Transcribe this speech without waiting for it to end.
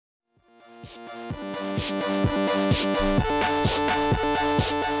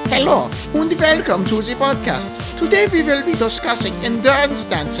Hello and welcome to the podcast. Today we will be discussing endurance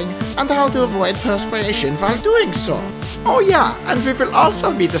dancing and how to avoid perspiration while doing so. Oh yeah, and we will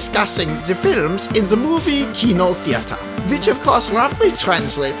also be discussing the films in the movie Kino Theater, which of course roughly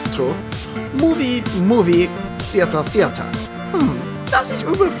translates to movie, theater. Das ist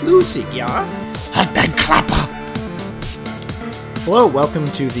überflüssig, ja? Halt dein Klapper! Hello, welcome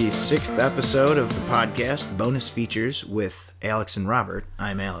to the 6th episode of the podcast, Bonus Features with Alex and Robert.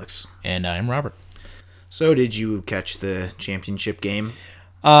 I'm Alex. And I'm Robert. So, did you catch the championship game?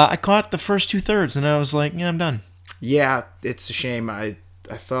 I caught the first 2/3, and I was like, yeah, I'm done. Yeah, it's a shame. I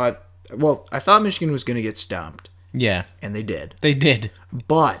thought Michigan was going to get stomped. Yeah. And they did. They did.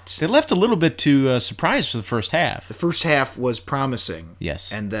 But they left a little bit to surprise for the first half. The first half was promising.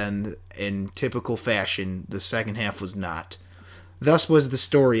 Yes. And then, in typical fashion, the second half was not. Thus was the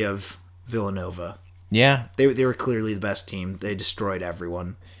story of Villanova. Yeah. They were clearly the best team. They destroyed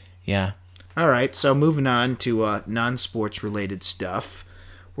everyone. Yeah. All right, so moving on to non-sports related stuff.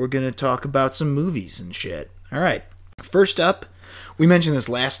 We're going to talk about some movies and shit. All right. First up, we mentioned this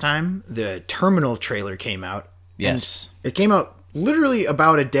last time. The Terminal trailer came out. Yes. And it came out literally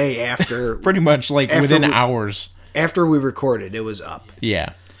about a day after. Pretty much like within hours. After we recorded, it was up.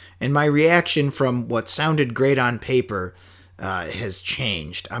 Yeah. And my reaction from what sounded great on paper has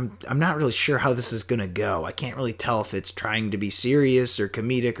changed. I'm not really sure how this is going to go. I can't really tell if it's trying to be serious or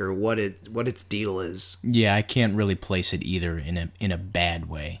comedic or what its deal is. Yeah, I can't really place it either in a bad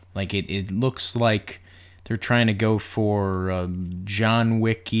way. Like it looks like they're trying to go for John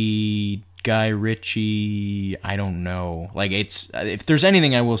Wicky, Guy Ritchie. I don't know. Like if there's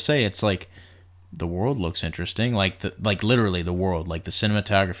anything I will say, it's like the world looks interesting. Like literally the world. Like the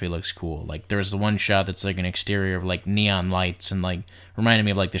cinematography looks cool. Like there's the one shot that's like an exterior of like neon lights and like reminded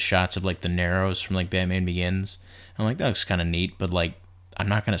me of like the shots of like the Narrows from like Batman Begins. I'm like, that looks kind of neat, but like I'm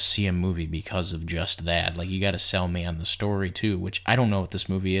not gonna see a movie because of just that. Like you got to sell me on the story too, which I don't know what this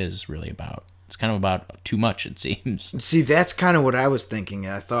movie is really about. It's kind of about too much, it seems. See, that's kind of what I was thinking.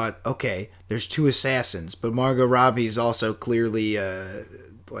 I thought, okay, there's two assassins, but Margot Robbie is also clearly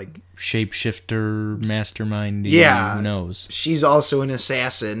like shapeshifter mastermind. Yeah, who knows? She's also an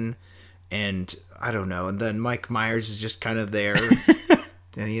assassin, and I don't know. And then Mike Myers is just kind of there,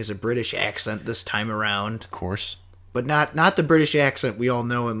 and he has a British accent this time around, of course, but not the British accent we all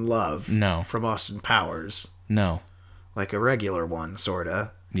know and love. No, from Austin Powers. No, like a regular one,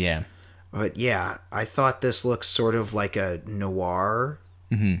 sorta. Yeah. But yeah, I thought this looks sort of like a noir,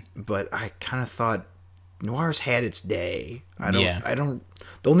 but I kind of thought noir's had its day. I don't.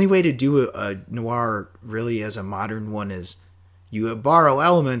 The only way to do a noir really as a modern one is you borrow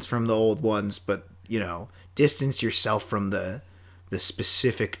elements from the old ones, but distance yourself from the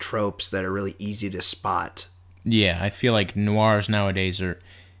specific tropes that are really easy to spot. Yeah, I feel like noirs nowadays it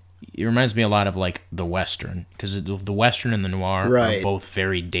reminds me a lot of like the Western, because the Western and the noir are both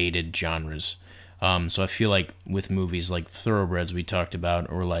very dated genres. So I feel like with movies like Thoroughbreds we talked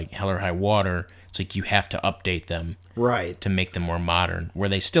about, or like Hell or High Water, it's like you have to update them to make them more modern, where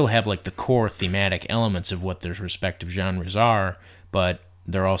they still have like the core thematic elements of what their respective genres are, but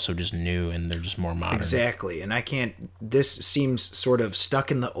they're also just new and they're just more modern. Exactly, and this seems sort of stuck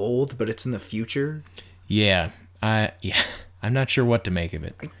in the old, but it's in the future. Yeah, I'm not sure what to make of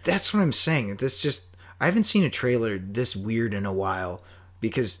it. That's what I'm saying. I haven't seen a trailer this weird in a while,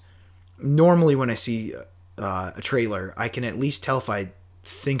 because normally when I see a trailer, I can at least tell if I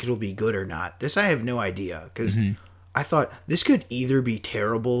think it'll be good or not. This I have no idea, because I thought this could either be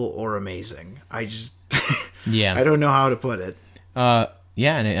terrible or amazing. I just I don't know how to put it.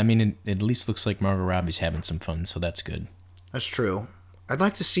 Yeah, and I mean, it at least looks like Margot Robbie's having some fun, so that's good. That's true. I'd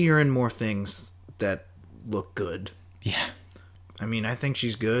like to see her in more things that look good. Yeah. I mean, I think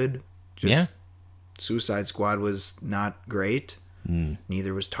she's good. Just Suicide Squad was not great.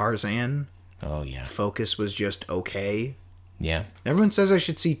 Neither was Tarzan. Oh, yeah. Focus was just okay. Yeah. Everyone says I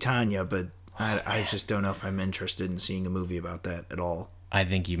should see Tanya, but I just don't know if I'm interested in seeing a movie about that at all. I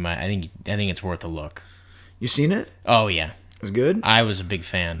think you might. I think it's worth a look. You seen it? Oh, yeah. It's good? I was a big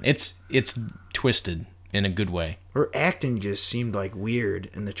fan. It's twisted in a good way. Her acting just seemed like weird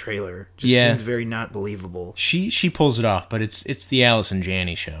in the trailer. Just seemed very not believable. She pulls it off, but it's the Allison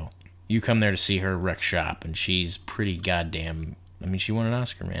Janney show. You come there to see her wreck shop, and she's pretty goddamn. I mean, she won an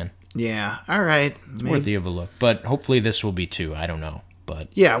Oscar, man. Yeah. All right. It's worthy of a look, but hopefully this will be too. I don't know, but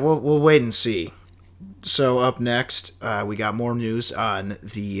yeah, we'll wait and see. So up next, we got more news on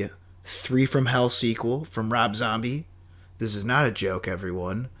the 3 from Hell sequel from Rob Zombie. This is not a joke,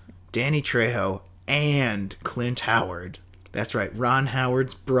 everyone. Danny Trejo and Clint Howard That's right. Ron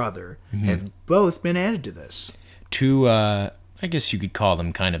Howard's brother have both been added to this. Two, I guess you could call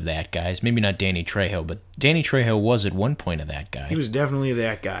them kind of that guys. Maybe not Danny Trejo, but Danny Trejo was at one point a that guy. He was definitely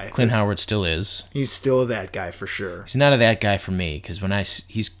that guy. Clint Howard still is. He's still that guy for sure. He's not a that guy for me, because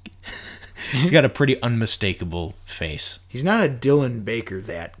he's got a pretty unmistakable face. He's not a Dylan Baker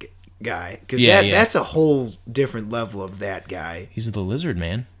that guy, because that's a whole different level of that guy. He's the Lizard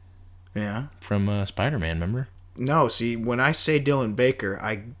Man. Yeah. From Spider-Man, remember? No, see, when I say Dylan Baker,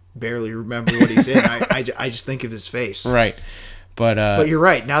 I barely remember what he's in. I just think of his face. Right. But you're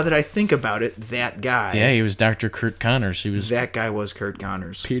right. Now that I think about it, that guy. Yeah, he was Dr. Kurt Connors. That guy was Kurt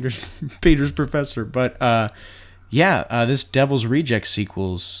Connors. Peter's professor. But this Devil's Rejects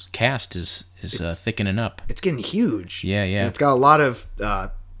sequel's cast is thickening up. It's getting huge. Yeah. And it's got a lot of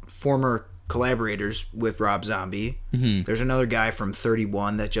former collaborators with Rob Zombie. Mm-hmm. There's another guy from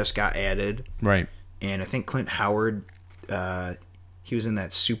 31 that just got added. Right. And I think Clint Howard, he was in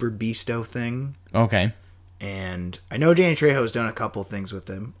that Super Beasto thing. Okay. And I know Danny Trejo's done a couple things with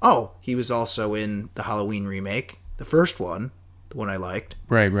him. Oh, he was also in the Halloween remake, the first one, the one I liked.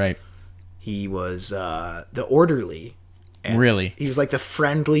 Right. He was the orderly. Really? He was like the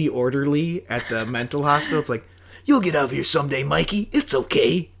friendly orderly at the mental hospital. It's like, you'll get out of here someday, Mikey. It's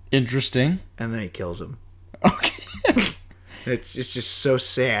okay. Interesting. And then he kills him. Okay. It's just so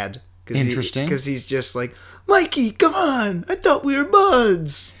sad. Interesting. Because he's just like, Mikey, come on. I thought we were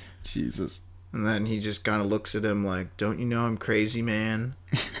buds. Jesus. And then he just kind of looks at him like, don't you know I'm crazy, man?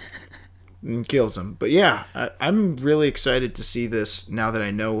 And kills him. But yeah, I'm really excited to see this now that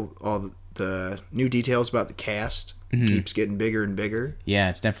I know all the new details about the cast. Mm-hmm. Keeps getting bigger and bigger. Yeah,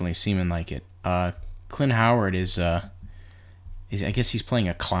 it's definitely seeming like it. Clint Howard is I guess he's playing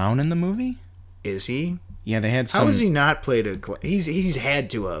a clown in the movie? Is he? Yeah, they had some... How has he not played a clown? He's had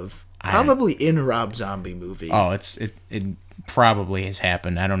to have. Probably in a Rob Zombie movie. Oh, it probably has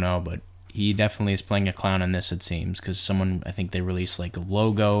happened. I don't know, but he definitely is playing a clown in this, it seems, because I think they released like a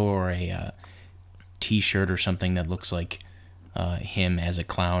logo or a T-shirt or something that looks like him as a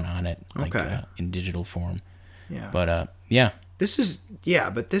clown on it, like in digital form. Yeah. But yeah. This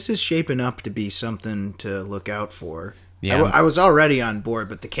is shaping up to be something to look out for. Yeah. I was already on board,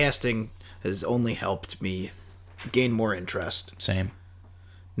 but the casting has only helped me gain more interest. Same.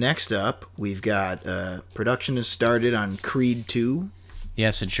 Next up, we've got production has started on Creed 2.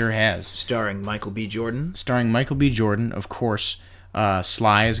 Yes, it sure has. Starring Michael B. Jordan. Of course.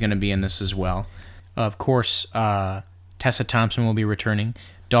 Sly is going to be in this as well. Of course, Tessa Thompson will be returning.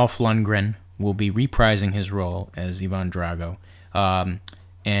 Dolph Lundgren will be reprising his role as Ivan Drago.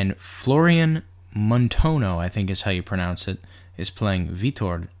 And Florian Muntono, I think is how you pronounce it, is playing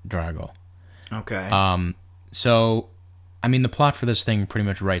Vitor Drago. Okay. So, I mean, the plot for this thing pretty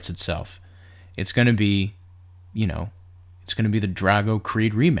much writes itself. It's going to be, it's going to be the Drago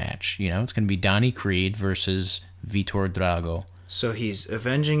Creed rematch. It's going to be Donnie Creed versus Vitor Drago. So he's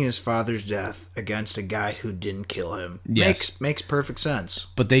avenging his father's death against a guy who didn't kill him. Yes. Makes perfect sense.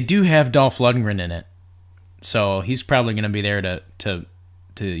 But they do have Dolph Lundgren in it. So he's probably going to be there to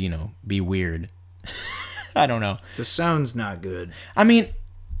be weird. I don't know. The sound's not good. I mean,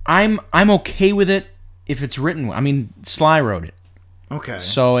 I'm okay with it if it's written. I mean, Sly wrote it. Okay.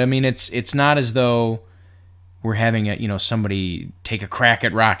 So I mean, it's not as though we're having somebody take a crack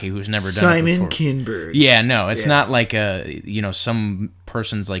at Rocky who's never done it before. Simon Kinberg. Yeah, no, it's not like some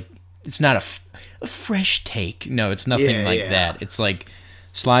person's like, it's not a fresh take. No, it's nothing like that. It's like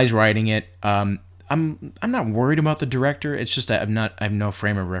Sly's writing it. I'm not worried about the director. It's just that I have no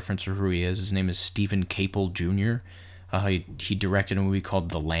frame of reference for who he is. His name is Stephen Capel Jr. He directed a movie called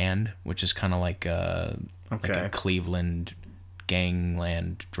The Land, which is kind of like a Cleveland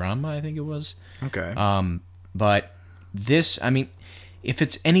gangland drama, I think it was. Okay. But this, I mean, if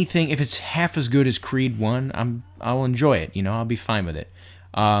it's half as good as Creed 1, I'll enjoy it. I'll be fine with it.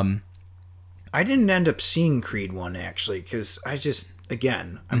 I didn't end up seeing Creed 1 actually, because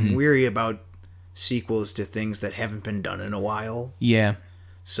I'm weary about sequels to things that haven't been done in a while. Yeah.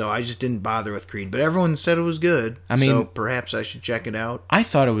 So I just didn't bother with Creed, but everyone said it was good. So perhaps I should check it out. I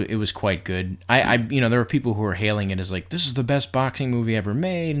thought it was quite good. There were people who were hailing it as like, this is the best boxing movie ever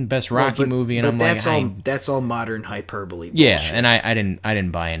made and best Rocky movie, and I'm like, that's all modern hyperbole. Yeah, bullshit. and I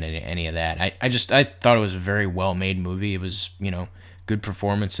didn't buy into any of that. I thought it was a very well made movie. It was good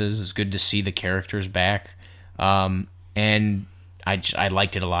performances. It's good to see the characters back, and I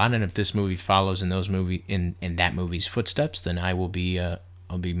liked it a lot. And if this movie follows in that movie's footsteps, then I'll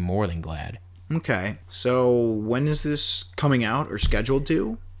be more than glad. Okay. So when is this coming out or scheduled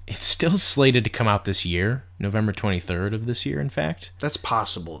to? It's still slated to come out this year, November 23rd of this year, in fact. That's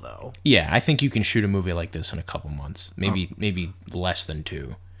possible, though. Yeah, I think you can shoot a movie like this in a couple months. Maybe less than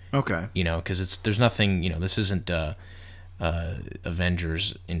 2. Okay. You know, because there's nothing, you know, this isn't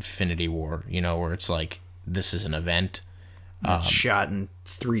Avengers Infinity War, you know, where it's like, this is an event. It's shot in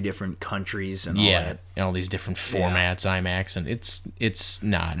 3 different countries and all that. And all these different formats, IMAX, and it's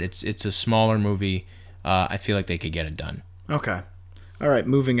not. It's a smaller movie. I feel like they could get it done. Okay. All right,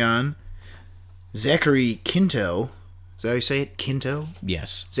 moving on. Zachary Quinto, is that how you say it? Quinto?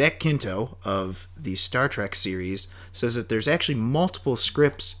 Yes. Zach Quinto of the Star Trek series says that there's actually multiple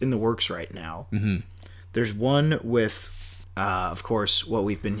scripts in the works right now. Mm-hmm. There's one with, of course, what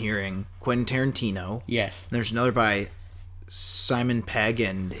we've been hearing, Quentin Tarantino. Yes. There's another by Simon Pegg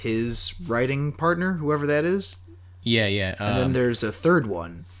and his writing partner, whoever that is. Yeah. And then there's a third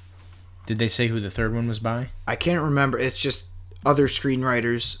one. Did they say who the third one was by? I can't remember. It's just other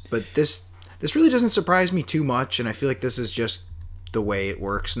screenwriters, but this really doesn't surprise me too much, and I feel like this is just the way it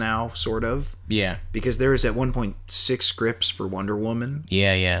works now, sort of. Yeah. Because there is at one point 6 scripts for Wonder Woman.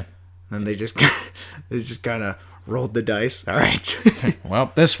 Yeah. And they just kind of rolled the dice. All right.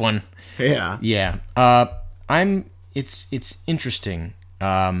 Well, this one. Yeah. Yeah. It's interesting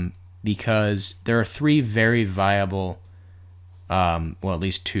because there are 3 very viable, well, at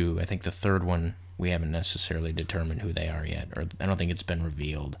least 2. I think the third one we haven't necessarily determined who they are yet, or I don't think it's been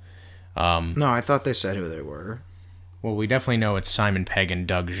revealed. No, I thought they said who they were. Well, we definitely know it's Simon Pegg and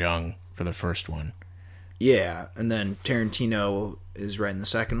Doug Jung for the first one. Yeah, and then Tarantino is writing the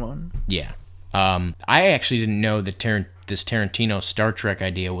second one. Yeah. I actually didn't know that this Tarantino Star Trek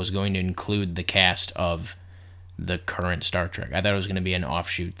idea was going to include the cast of the current Star Trek. I thought it was going to be an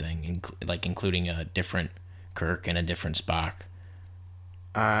offshoot thing, like including a different Kirk and a different Spock.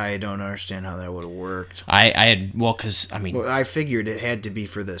 I don't understand how that would have worked. Because I figured it had to be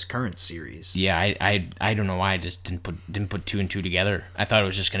for this current series. Yeah, I don't know why I just didn't put 2 and 2 together. I thought it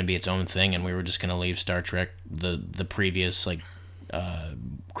was just going to be its own thing, and we were just going to leave Star Trek the previous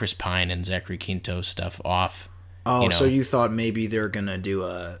Chris Pine and Zachary Quinto stuff off. Oh, so you thought maybe they're going to do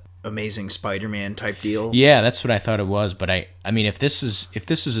a Amazing Spider-Man type deal? Yeah, that's what I thought it was. But I mean, if this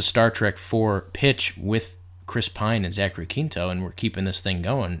is a Star Trek 4 pitch with Chris Pine and Zachary Quinto, and we're keeping this thing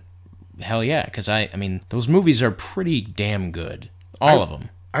going, hell yeah, because I mean, those movies are pretty damn good. All of them.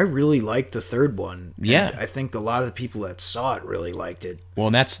 I really liked the third one. Yeah. I think a lot of the people that saw it really liked it. Well,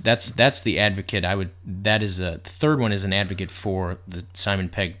 that's the advocate. The third one is an advocate for the Simon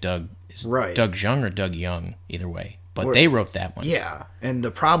Pegg Doug. Right. Doug Jung or Doug Young, either way. But they wrote that one. Yeah, and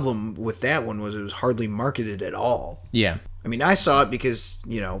the problem with that one was it was hardly marketed at all. Yeah. I mean, I saw it because,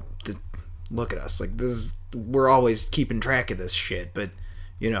 look at us. Like, we're always keeping track of this shit, but,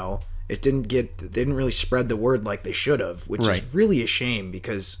 they didn't really spread the word like they should have, which is really a shame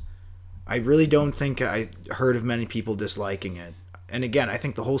because I really don't think I heard of many people disliking it. And again, I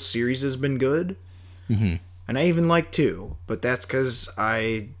think the whole series has been good. Mm-hmm. And I even like 2, but that's because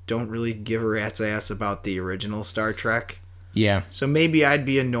I don't really give a rat's ass about the original Star Trek. Yeah. So maybe I'd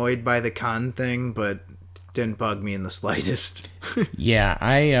be annoyed by the Khan thing, but it didn't bug me in the slightest. Yeah,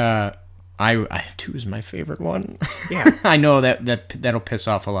 I 2 is my favorite one. Yeah. I know that'll piss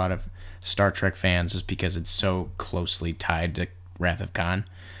off a lot of Star Trek fans just because it's so closely tied to Wrath of Khan,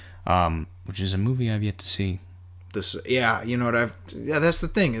 which is a movie I've yet to see. That's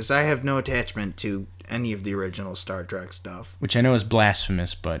the thing is I have no attachment to any of the original Star Trek stuff. Which I know is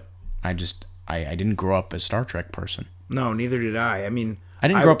blasphemous, but I didn't grow up a Star Trek person. No, neither did I. I mean, I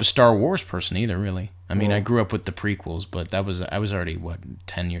didn't grow up a Star Wars person either, really. I mean, I grew up with the prequels, but I was already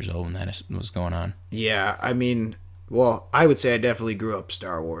 10 years old when that was going on. Yeah, I mean, I would say I definitely grew up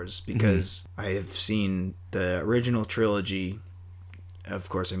Star Wars because I have seen the original trilogy. Of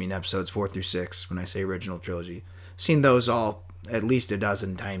course, I mean episodes 4 through 6. When I say original trilogy, seen those all at least a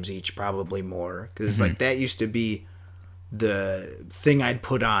dozen times each, probably more, because that used to be the thing I'd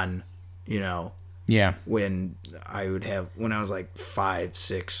put on, Yeah. When I was like 5,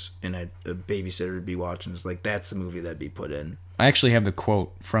 6, and a babysitter would be watching, it's like that's the movie that'd be put in. I actually have the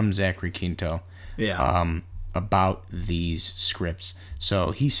quote from Zachary Quinto. Yeah. About these scripts.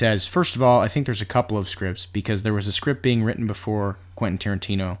 So he says, first of all, I think there's a couple of scripts because there was a script being written before Quentin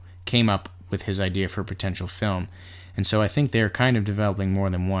Tarantino came up with his idea for a potential film. And so I think they're kind of developing more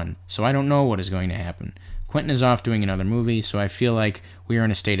than one. So I don't know what is going to happen. Quentin is off doing another movie, so I feel like we are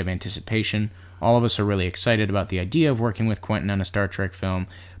in a state of anticipation. All of us are really excited about the idea of working with Quentin on a Star Trek film,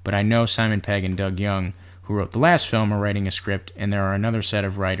 but I know Simon Pegg and Doug Young, who wrote the last film, are writing a script, and there are another set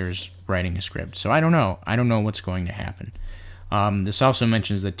of writers writing a script. So I don't know. I don't know what's going to happen. This also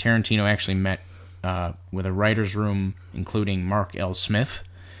mentions that Tarantino actually met with a writer's room, including Mark L. Smith,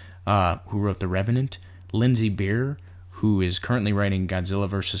 who wrote The Revenant, Lindsay Beer, who is currently writing Godzilla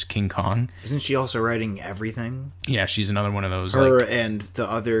vs. King Kong. Isn't she also writing everything? Yeah, she's another one of those. Her and the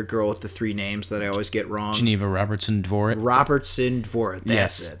other girl with the 3 names that I always get wrong. Geneva Robertson Dvorak.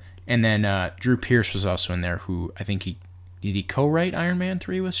 That's it. And then Drew Pearce was also in there, who I think did he co-write Iron Man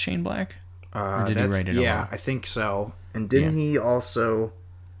 3 with Shane Black? Or did he write it alone? I think so. And didn't he also...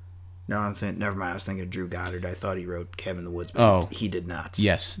 No, never mind. I was thinking of Drew Goddard. I thought he wrote Cabin in the Woods, but he did not.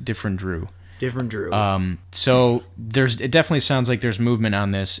 Yes, different Drew. So it definitely sounds like there's movement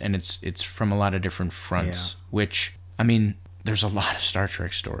on this, and it's from a lot of different fronts. Yeah. Which, I mean, there's a lot of Star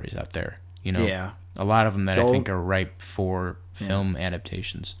Trek stories out there. You know, a lot of them that I think are ripe for film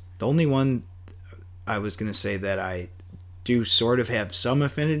adaptations. The only one I was gonna say that I do sort of have some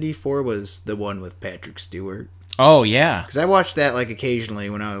affinity for was the one with Patrick Stewart. Oh yeah, because I watched that like occasionally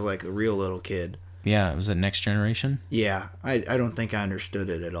when I was like a real little kid. Yeah, was it Next Generation? Yeah, I don't think I understood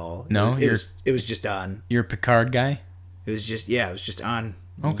it at all. No, it was just on. You're a Picard guy? It was just on.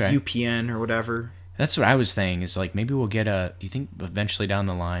 Okay. UPN or whatever. That's what I was saying. Is like maybe we'll get do you think eventually down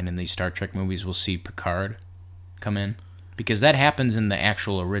the line in these Star Trek movies we'll see Picard come in? Because that happens in the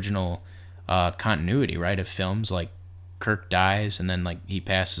actual original continuity, right, of films. Like Kirk dies and then like he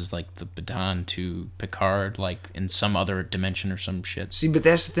passes like the baton to Picard like in some other dimension or some shit. See, but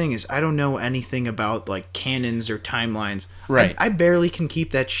that's the thing is I don't know anything about like canons or timelines. Right. I barely can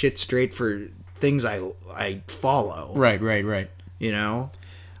keep that shit straight for things I follow. Right. You know?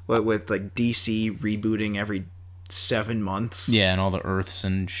 What with like DC rebooting every 7 months. Yeah, and all the Earths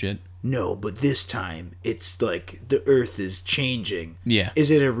and shit. No, but this time it's like the Earth is changing. Yeah. Is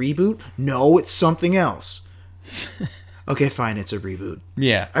it a reboot? No, it's something else. Okay, fine, it's a reboot.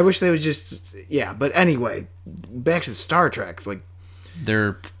 Yeah. I wish they would just... Yeah, but anyway, back to Star Trek. Like,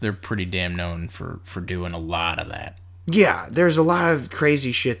 They're pretty damn known for doing a lot of that. Yeah, there's a lot of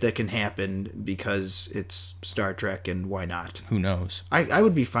crazy shit that can happen because it's Star Trek, and why not? Who knows? I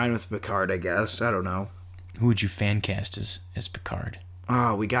would be fine with Picard, I guess. I don't know. Who would you fan cast as Picard?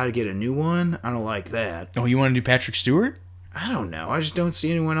 Oh, we got to get a new one? I don't like that. Oh, you want to do Patrick Stewart? I don't know. I just don't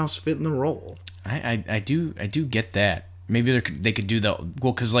see anyone else fit in the role. I do get that. Maybe they could do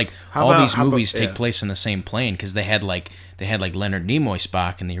because like all these movies take place in the same plane because they had like Leonard Nimoy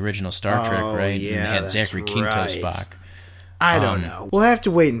Spock in the original Star Trek, right? Yeah, and they had Zachary Quinto Spock. I don't know. We'll have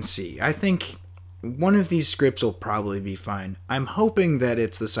to wait and see. I think one of these scripts will probably be fine. I'm hoping that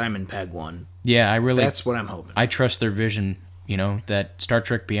it's the Simon Pegg one. Yeah, that's what I'm hoping. I trust their vision. You know, that Star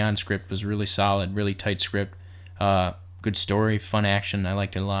Trek Beyond script was really solid, really tight script. Good story, fun action. I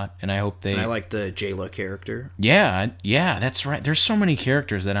liked it a lot, and I hope they. And I like the Jayla character. Yeah, that's right. There's so many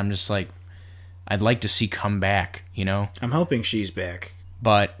characters that I'm just like, I'd like to see come back. You know, I'm hoping she's back.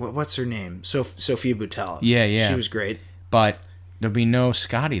 But what's her name? Sophia Boutella. Yeah. She was great. But there'll be no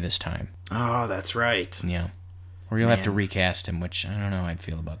Scotty this time. Oh, that's right. Yeah, or you'll have to recast him, which I don't know how I'd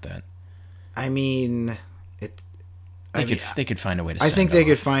feel about that. I mean, They could find a way to. I think they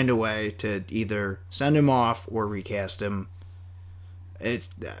could find a way to either send him off or recast him. It's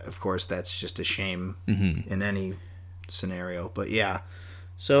of course that's just a shame in any scenario, but yeah.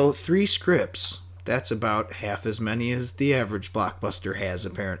 So 3 scripts. That's about half as many as the average blockbuster has,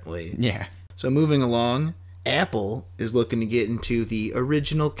 apparently. Yeah. So moving along, Apple is looking to get into the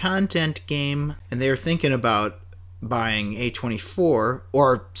original content game, and they're thinking about buying A24,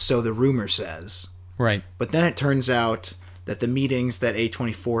 or so the rumor says. Right. But then it turns out that the meetings that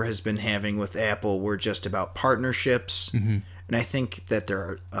A24 has been having with Apple were just about partnerships. Mm-hmm. And I think that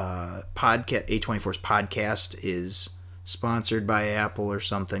their A24's podcast is sponsored by Apple or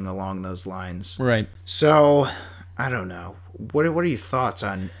something along those lines. Right. So, I don't know. What are your thoughts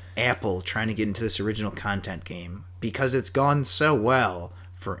on Apple trying to get into this original content game? Because it's gone so well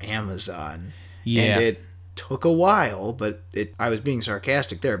for Amazon. Yeah. And it took a while, but I was being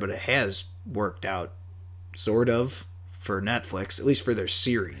sarcastic there, but it has worked out sort of for Netflix, at least for their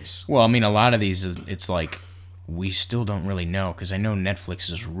series. Well, I mean, a lot of these it's like we still don't really know because I know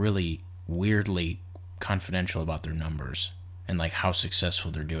Netflix is really weirdly confidential about their numbers and like how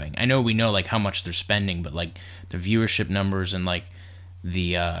successful they're doing. I know we know like how much they're spending, but like the viewership numbers and like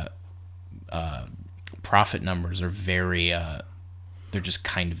the profit numbers are very they're just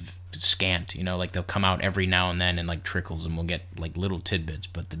kind of scant, you know, like they'll come out every now and then in like trickles and we'll get like little tidbits,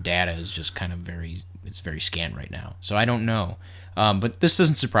 but the data is just kind of very scant right now. So I don't know. But this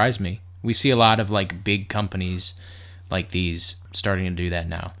doesn't surprise me. We see a lot of like big companies like these starting to do that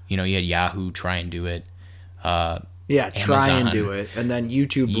now. You know, you had Yahoo try and do it. Try and do it. And then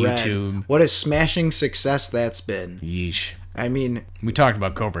YouTube Red. What a smashing success that's been. Yeesh. I mean, we talked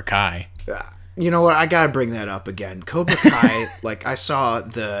about Cobra Kai. You know what? I gotta bring that up again. Cobra Kai, like, I saw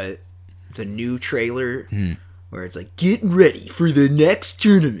the new trailer where it's like, getting ready for the next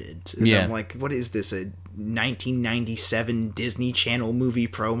tournament. And I'm like, what is this, a 1997 Disney Channel movie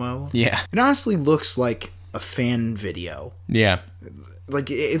promo? Yeah. It honestly looks like a fan video. Yeah. Like,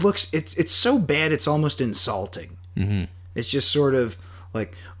 it's so bad it's almost insulting. Mm-hmm. It's just sort of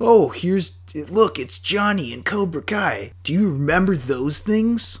like, oh, look, it's Johnny and Cobra Kai. Do you remember those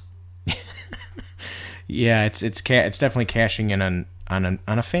things? Yeah, it's definitely cashing in on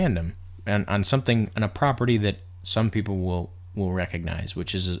a fandom, and on something, on a property that some people will recognize,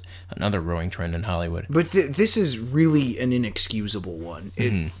 which is another growing trend in Hollywood. But this is really an inexcusable one,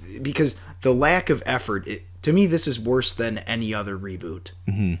 because the lack of effort. To me, this is worse than any other reboot.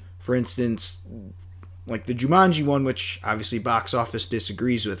 Mm-hmm. For instance, like the Jumanji one, which obviously box office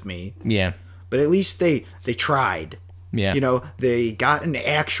disagrees with me. Yeah, but at least they tried. Yeah. You know, they got an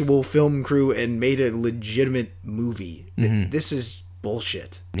actual film crew and made a legitimate movie. Mm-hmm. This is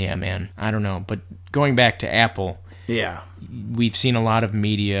bullshit. Yeah, man. I don't know. But going back to Apple, yeah, we've seen a lot of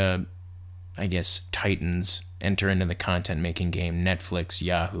media, I guess, titans enter into the content-making game. Netflix,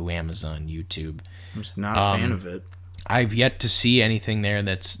 Yahoo, Amazon, YouTube. I'm just not a fan of it. I've yet to see anything there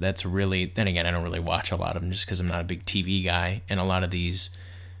that's really... Then again, I don't really watch a lot of them just because I'm not a big TV guy. And a lot of these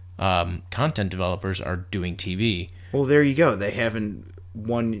content developers are doing TV. Well, there you go. They haven't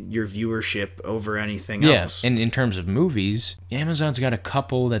won your viewership over anything else. Yeah, and in terms of movies, Amazon's got a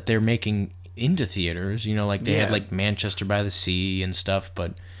couple that they're making into theaters. You know, like they had like Manchester by the Sea and stuff,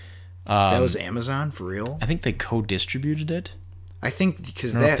 but... that was Amazon, for real? I think they co-distributed it. I think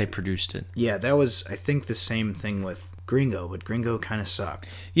because I don't know if they produced it. Yeah, that was, I think, the same thing with Gringo, but Gringo kind of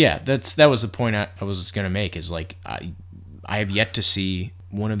sucked. Yeah, that was the point I was going to make, is like, I have yet to see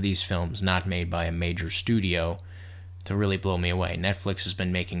one of these films not made by a major studio to really blow me away. Netflix has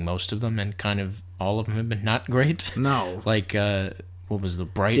been making most of them, and kind of all of them have been not great. No. Like, what was The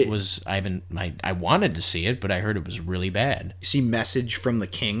Bright? I wanted to see it, but I heard it was really bad. You see Message from the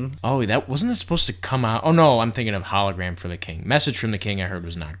King? Oh, that wasn't supposed to come out? Oh, no, I'm thinking of Hologram for the King. Message from the King I heard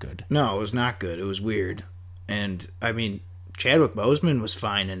was not good. No, it was not good. It was weird. And, I mean, Chadwick Boseman was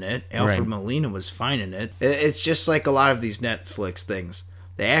fine in it. Alfred Molina was fine in it. It's just like a lot of these Netflix things.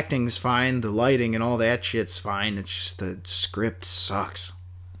 The acting's fine, the lighting and all that shit's fine. It's just the script sucks.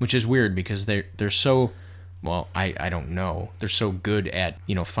 Which is weird because they're so... Well, I don't know. They're so good at,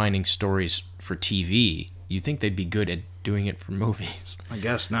 finding stories for TV. You'd think they'd be good at doing it for movies. I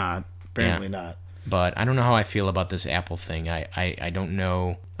guess not. Apparently not. But I don't know how I feel about this Apple thing. I don't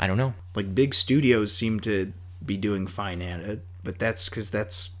know. I don't know. Like, big studios seem to be doing fine at it, but that's because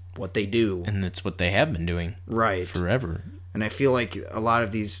that's what they do. And that's what they have been doing. Right. Forever. And I feel like a lot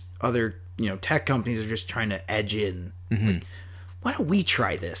of these other, tech companies are just trying to edge in. Mm-hmm. Like, why don't we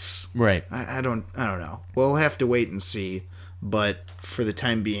try this? Right. I don't know. We'll have to wait and see. But for the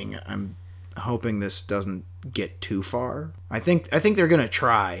time being, I'm hoping this doesn't get too far. I think they're gonna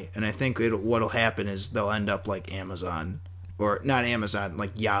try, and I think what'll happen is they'll end up like Amazon, or not Amazon,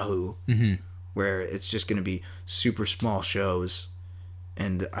 like Yahoo, where it's just gonna be super small shows,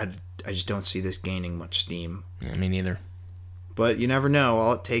 and I just don't see this gaining much steam. Yeah, me neither. But you never know.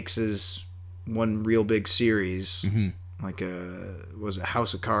 All it takes is one real big series. Mm-hmm. Like was it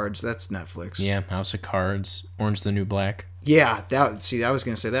House of Cards? That's Netflix. Yeah, House of Cards, Orange is the New Black. Yeah, I was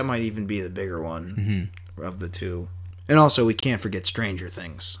gonna say that might even be the bigger one of the two. And also, we can't forget Stranger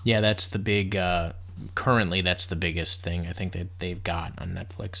Things. Yeah, that's the big. Currently, that's the biggest thing I think that they've got on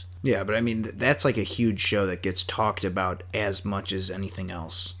Netflix. Yeah, but I mean, that's like a huge show that gets talked about as much as anything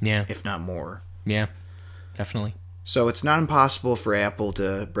else. Yeah, if not more. Yeah, definitely. So it's not impossible for Apple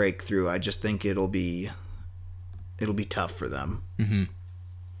to break through. I just think it'll be tough for them. Mm-hmm.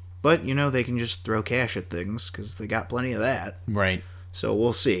 But, they can just throw cash at things because they got plenty of that. Right. So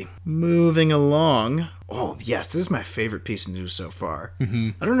we'll see. Moving along. Oh, yes, this is my favorite piece of news so far. Mm-hmm.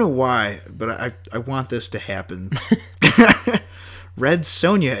 I don't know why, but I want this to happen. Red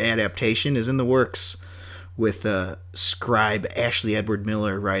Sonja adaptation is in the works with scribe Ashley Edward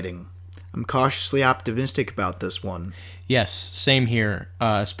Miller writing. I'm cautiously optimistic about this one. Yes, same here,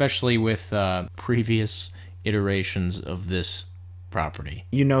 especially with previous iterations of this property.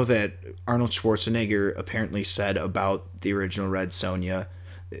 You know that Arnold Schwarzenegger apparently said about the original Red Sonja,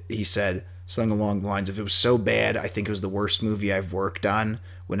 he said something along the lines of, it was so bad, I think it was the worst movie I've worked on.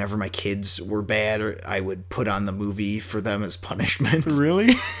 Whenever my kids were bad, I would put on the movie for them as punishment.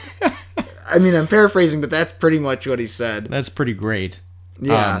 Really? I mean, I'm paraphrasing, but that's pretty much what he said. That's pretty great.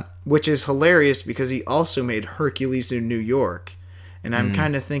 Yeah, which is hilarious because he also made Hercules in New York. And I'm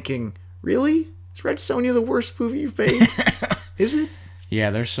kind of thinking, really? Is Red Sonja the worst movie you've made? Is it? Yeah,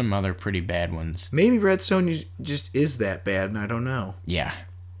 there's some other pretty bad ones. Maybe Red Sonja just is that bad, and I don't know. Yeah.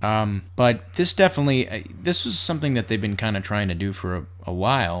 But this definitely, this was something that they've been kind of trying to do for a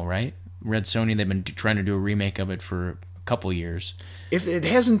while, right? Red Sonja, they've been trying to do a remake of it for a couple years. If it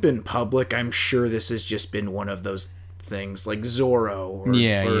hasn't been public, I'm sure this has just been one of those things like Zorro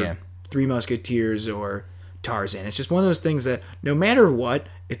or Three Musketeers or Tarzan. It's just one of those things that no matter what,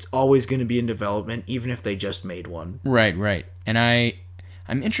 it's always going to be in development, even if they just made one. Right. And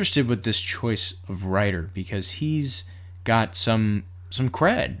I'm interested with this choice of writer because he's got some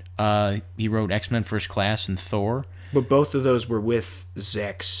cred. He wrote X-Men First Class and Thor. But both of those were with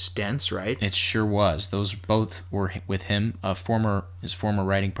Zach Stentz, right? It sure was. Those both were with him, his former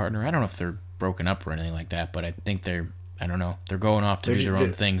writing partner. I don't know if they're broken up or anything like that, but I think they're going off to do their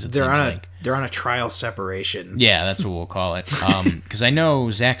own things. They're on a trial separation. Yeah, that's what we'll call it. Because I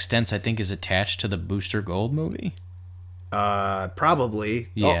know Zach Stentz, I think, is attached to the Booster Gold movie. Probably.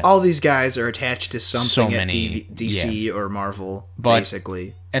 Yeah. All these guys are attached to something So at many, DC or Marvel, but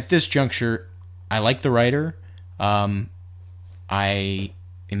basically. At this juncture, I like the writer. I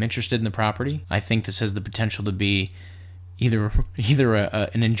am interested in the property. I think this has the potential to be either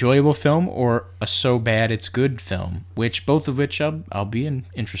an enjoyable film or a so bad it's good film, both of which I'll be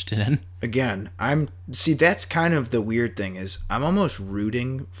interested in. Again, that's kind of the weird thing is I'm almost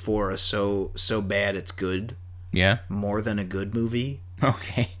rooting for a so bad it's good. Yeah. More than a good movie.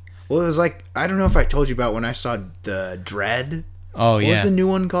 Okay. Well, it was like, I don't know if I told you about when I saw the Dread. Oh, yeah. What was the new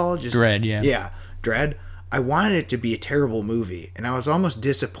one called? Dread, yeah. Yeah, Dread. I wanted it to be a terrible movie, and I was almost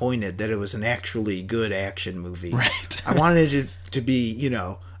disappointed that it was an actually good action movie. Right. I wanted it to be,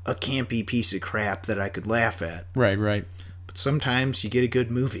 a campy piece of crap that I could laugh at. Right. But sometimes you get a good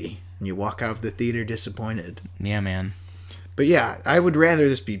movie, and you walk out of the theater disappointed. Yeah, man. But yeah, I would rather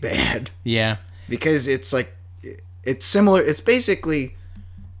this be bad. Yeah. Because it's like, it's similar, it's basically,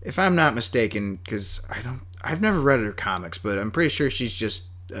 if I'm not mistaken, because I've never read her comics, but I'm pretty sure she's just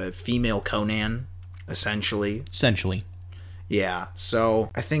a female Conan. Essentially. Yeah,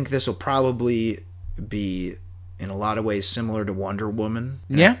 so I think this will probably be, in a lot of ways, similar to Wonder Woman.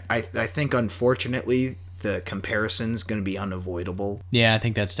 Yeah. I think, unfortunately, the comparison's going to be unavoidable. Yeah, I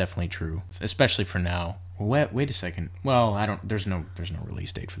think that's definitely true, especially for now. Wait a second. Well, there's no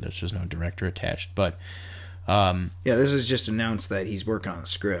release date for this. There's no director attached, but... yeah, this is just announced that he's working on the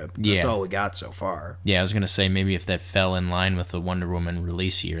script. That's all we got so far. Yeah, I was going to say maybe if that fell in line with the Wonder Woman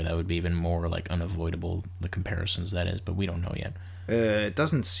release year, that would be even more like unavoidable, the comparisons that is, but we don't know yet. It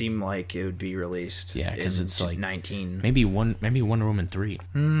doesn't seem like it would be released. Yeah, because it's like 19. Maybe Wonder Woman 3.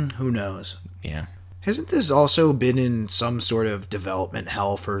 Who knows? Yeah. Hasn't this also been in some sort of development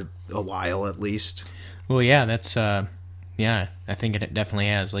hell for a while at least? Well, yeah, that's yeah, I think it definitely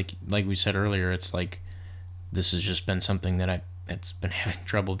has. Like we said earlier, it's like this has just been something that it's been having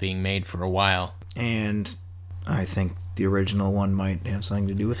trouble being made for a while. And I think the original one might have something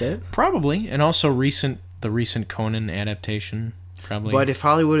to do with it. Probably. And also the recent Conan adaptation, probably. But if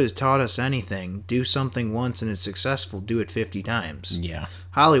Hollywood has taught us anything, do something once and it's successful, do it 50 times. Yeah.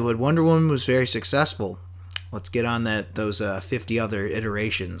 Hollywood, Wonder Woman was very successful. Let's get on those 50 other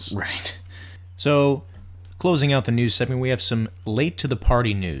iterations. Right. So, closing out the news segment, we have some late to the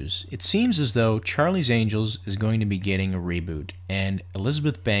party news. It seems as though Charlie's Angels is going to be getting a reboot, and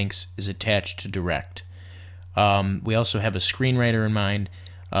Elizabeth Banks is attached to direct. We also have a screenwriter in mind,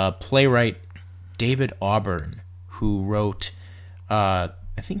 playwright David Auburn, who wrote, I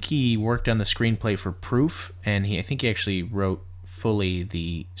think he worked on the screenplay for Proof, and I think he actually wrote fully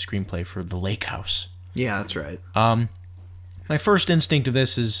the screenplay for The Lake House. Yeah, that's right. My first instinct of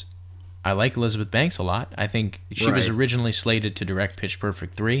this is, I like Elizabeth Banks a lot. I think she was originally slated to direct Pitch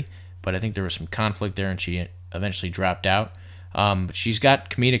Perfect 3, but I think there was some conflict there and she eventually dropped out. But she's got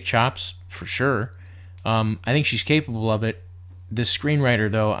comedic chops, for sure. I think she's capable of it. This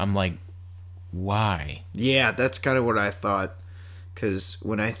screenwriter, though, I'm like, why? Yeah, that's kind of what I thought. Because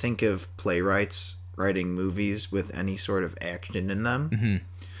when I think of playwrights writing movies with any sort of action in them,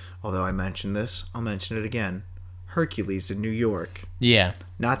 although I mentioned this, I'll mention it again. Hercules in New York. Yeah.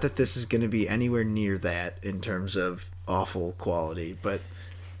 Not that this is going to be anywhere near that in terms of awful quality, but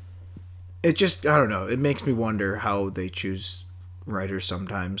it just, I don't know, it makes me wonder how they choose writers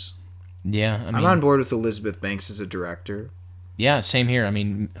sometimes. Yeah, I'm on board with Elizabeth Banks as a director. Yeah, same here. I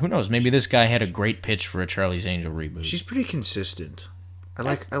mean, who knows? Maybe this guy had a great pitch for a Charlie's Angel reboot. She's pretty consistent. I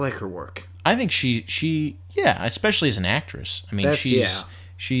like her work. I think she yeah, especially as an actress. I mean,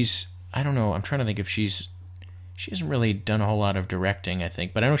 she's I don't know, I'm trying to think if she hasn't really done a whole lot of directing, I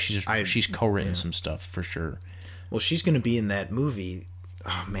think, but I know she's co-written some stuff for sure. Well, she's going to be in that movie.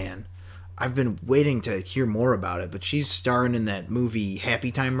 Oh man, I've been waiting to hear more about it, but she's starring in that movie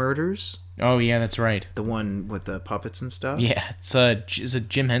Happy Time Murders. Oh, yeah, that's right. The one with the puppets and stuff? Yeah, is it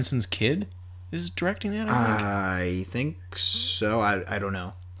Jim Henson's kid is directing that, I think so. I don't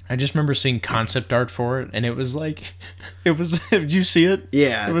know. I just remember seeing concept art for it, and it was like, did you see it?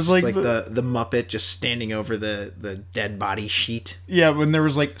 Yeah, it was like the Muppet just standing over the dead body sheet. Yeah, when there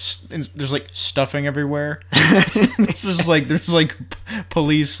was there's like stuffing everywhere. It's just like there's like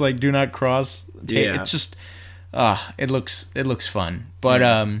police like do not cross. Yeah, it's just, it looks fun, but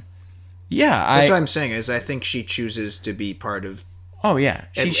yeah, that's what I'm saying is I think she chooses to be part of. Oh yeah,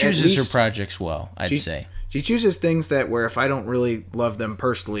 she chooses her projects well. I'd say. She chooses things that where if I don't really love them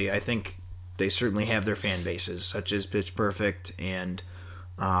personally, I think they certainly have their fan bases, such as Pitch Perfect and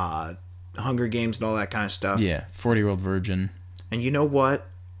Hunger Games and all that kind of stuff. Yeah, 40-Year-Old Virgin. And you know what?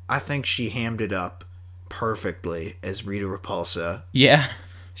 I think she hammed it up perfectly as Rita Repulsa. Yeah,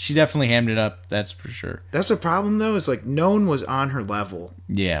 she definitely hammed it up, that's for sure. That's the problem, though, is like no one was on her level.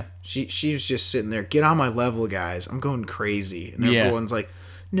 Yeah. She was just sitting there, get on my level, guys. I'm going crazy. And everyone's like,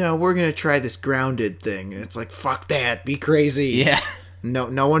 no, we're going to try this grounded thing. And it's like, fuck that, be crazy. Yeah.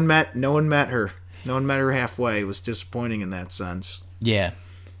 No one met her. No one met her halfway. It was disappointing in that sense. Yeah.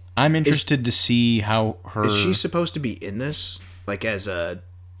 I'm interested to see how her... Is she supposed to be in this? Like as a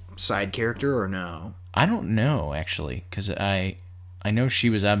side character or no? I don't know, actually. Because I know she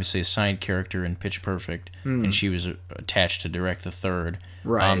was obviously a side character in Pitch Perfect. And she was attached to direct the third.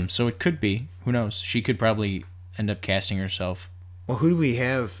 Right. So it could be. Who knows? She could probably end up casting herself. Well, who do we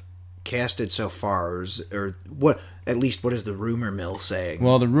have casted so far? Or what? At least what is the rumor mill saying?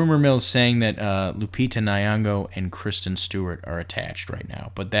 Well, the rumor mill is saying that Lupita Nyong'o and Kristen Stewart are attached right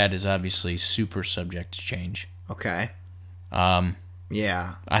now, but that is obviously super subject to change. Okay.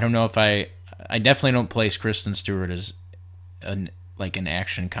 Yeah. I don't know if I definitely don't place Kristen Stewart as an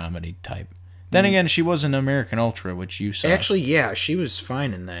action comedy type. Then again, she was in American Ultra, which you saw. Actually, yeah, she was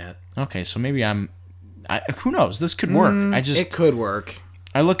fine in that. Okay, so maybe who knows? This could work. It could work.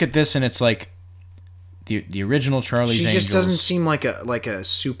 I look at this and it's like the original Charlie's Angels. She just doesn't seem like a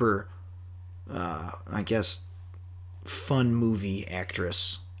super, I guess, fun movie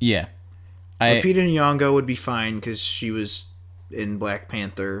actress. Yeah, Lupita Nyong'o would be fine because she was in Black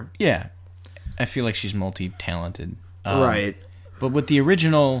Panther. Yeah, I feel like she's multi-talented. Right. But with the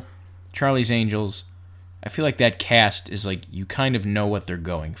original Charlie's Angels, I feel like that cast is like you kind of know what they're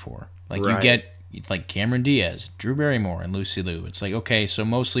going for. Like you get like Cameron Diaz, Drew Barrymore, and Lucy Liu. It's like, okay, so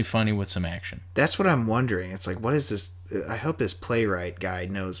mostly funny with some action. That's what I'm wondering. It's like, what is this? I hope this playwright guy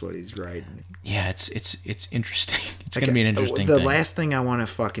knows what he's writing. Yeah, it's interesting. It's going to be an interesting thing. The last thing I want to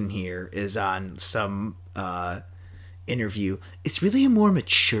fucking hear is on some interview. It's really a more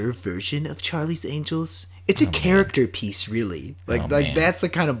mature version of Charlie's Angels. It's a character piece, really. Like that's the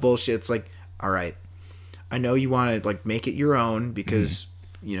kind of bullshit. It's like, all right, I know you want to like make it your own because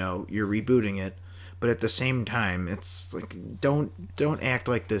you know you're rebooting it, but at the same time, it's like don't act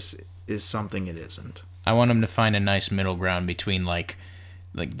like this is something it isn't. I want them to find a nice middle ground between like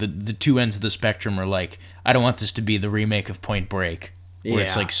the two ends of the spectrum are like, I don't want this to be the remake of Point Break where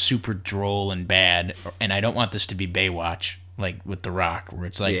it's like super droll and bad, and I don't want this to be Baywatch like with The Rock where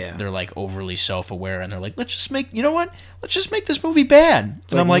it's like they're like overly self-aware and they're like, let's just make this movie bad.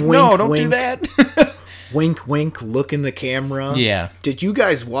 It's and like, I'm like, wink, no, don't do that. Wink, wink, look in the camera. Yeah. Did you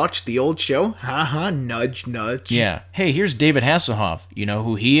guys watch the old show? Ha, nudge, nudge. Yeah. Hey, here's David Hasselhoff. You know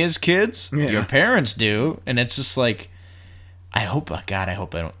who he is, kids? Yeah. Your parents do. And it's just like, I hope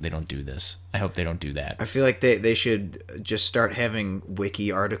they don't do this. I hope they don't do that. I feel like they should just start having wiki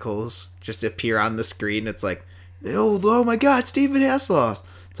articles just appear on the screen. It's like, oh my God, it's David Hasselhoff.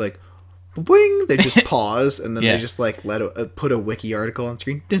 It's like, wing. They just pause and then they just like put a wiki article on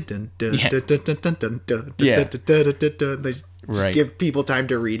screen. Dun, dun, dun, dun, dun, dun, dun, dun, dun, dun, dun, dun, dun. They just give people time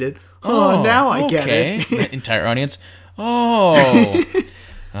to read it. Oh, now I get it. The entire audience. Oh,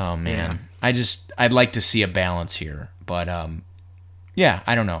 oh man. I'd like to see a balance here, but yeah,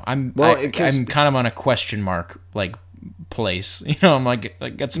 I don't know. I'm kind of on a question mark like place. You know, I'm like I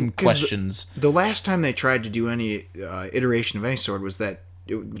got some questions. The last time they tried to do any iteration of any sort was that.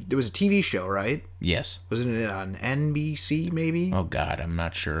 It was a TV show, right? Yes. Wasn't it on NBC, maybe? Oh, God, I'm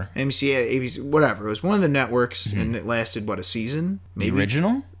not sure. NBC, ABC, whatever. It was one of the networks, and it lasted, what, a season? Maybe? The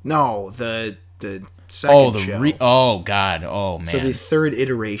original? No, the second show. Oh, God. Oh, man. So the third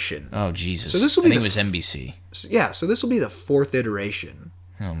iteration. Oh, Jesus. So this will be I think it was NBC. Yeah, so this will be the fourth iteration.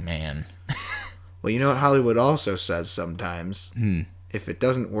 Oh, man. Well, you know what Hollywood also says sometimes? If it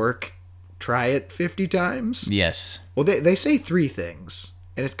doesn't work, try it 50 times? Yes. Well, they say three things.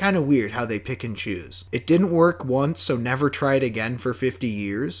 And it's kind of weird how they pick and choose. It didn't work once, so never try it again for 50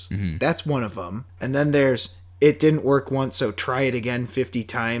 years. Mm-hmm. That's one of them. And then there's, it didn't work once, so try it again 50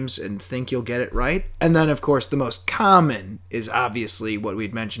 times and think you'll get it right. And then, of course, the most common is obviously what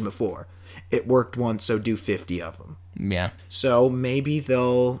we'd mentioned before. It worked once, so do 50 of them. Yeah. So maybe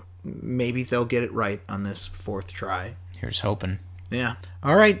they'll get it right on this 4th try. Here's hoping. Yeah.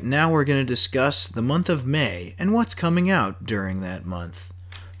 All right, now we're going to discuss the month of May and what's coming out during that month.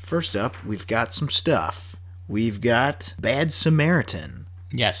 First up, we've got some stuff. We've got Bad Samaritan.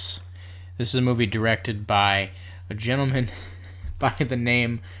 Yes. This is a movie directed by a gentleman by the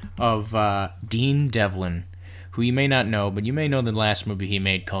name of Dean Devlin, who you may not know, but you may know the last movie he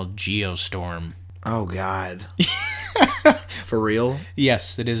made called Geostorm. Oh, God. For real?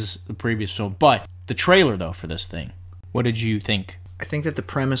 Yes, it is the previous film. But the trailer, though, for this thing, what did you think? I think that the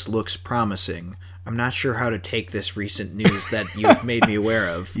premise looks promising. I'm not sure how to take this recent news that you've made me aware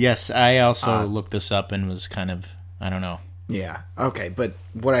of. Yes, I also looked this up and was kind of, I don't know. Yeah, okay, but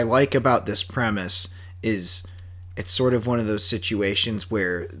what I like about this premise is it's sort of one of those situations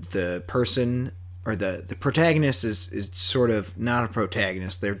where the person or the protagonist is sort of not a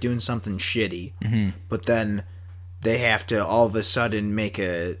protagonist. They're doing something shitty, but then they have to all of a sudden make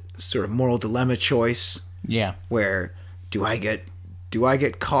a sort of moral dilemma choice. Yeah. Where do I get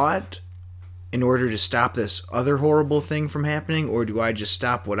caught in order to stop this other horrible thing from happening, or do I just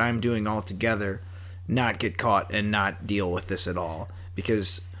stop what I'm doing altogether, not get caught, and not deal with this at all?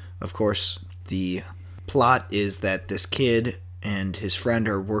 Because, of course, the plot is that this kid and his friend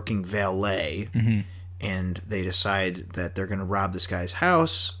are working valet, and they decide that they're going to rob this guy's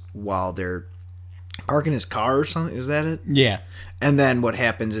house while they're parking his car or something. Is that it? Yeah. And then what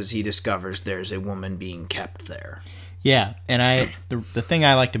happens is he discovers there's a woman being kept there. Yeah, and the thing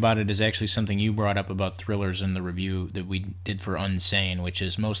I liked about it is actually something you brought up about thrillers in the review that we did for Unsane, which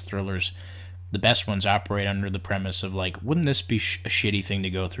is most thrillers, the best ones operate under the premise of, like, wouldn't this be a shitty thing to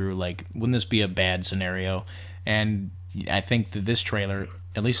go through? Like, wouldn't this be a bad scenario? And I think that this trailer,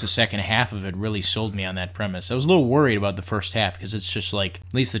 at least the second half of it, really sold me on that premise. I was a little worried about the first half because it's just like,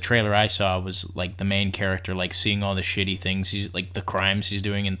 at least the trailer I saw was like the main character, like, seeing all the shitty things he's like, the crimes he's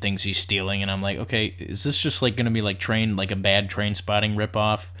doing and things he's stealing, and I'm like, okay, is this just like gonna be like a bad Train Spotting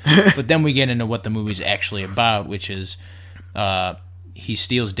ripoff? But then we get into what the movie's actually about, which is he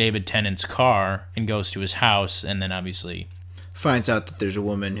steals David Tennant's car and goes to his house, and then obviously finds out that there's a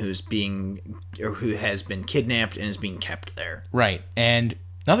woman who has been kidnapped and is being kept there. Right. And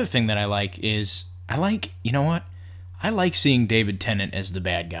another thing that I like is, you know what? I like seeing David Tennant as the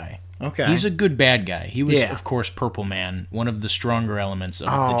bad guy. Okay. He's a good bad guy. He was, of course, Purple Man, one of the stronger elements of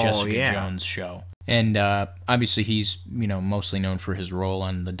the Jessica Jones show. And obviously he's, mostly known for his role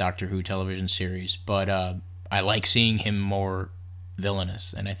on the Doctor Who television series, but I like seeing him more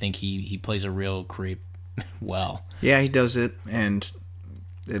villainous, and I think he plays a real creep well. Yeah, he does it, and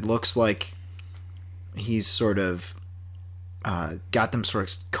it looks like he's sort of got them sort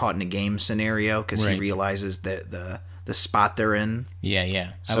of caught in a game scenario because he realizes that the spot they're in.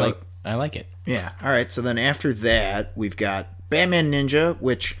 Yeah. So, I like it. Yeah. All right. So then after that, we've got Batman Ninja,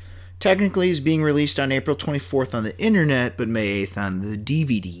 which technically is being released on April 24th on the internet, but May 8th on the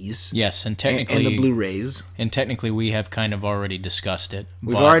DVDs. Yes, and technically... And the Blu-rays. And technically we have kind of already discussed it.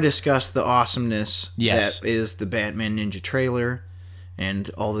 We've already discussed the awesomeness that is the Batman Ninja trailer and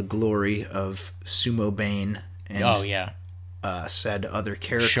all the glory of Sumo Bane and said other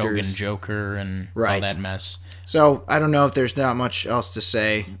characters. Shogun Joker and all that mess. So, I don't know if there's not much else to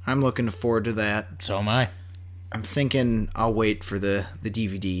say. I'm looking forward to that. So am I. I'm thinking I'll wait for the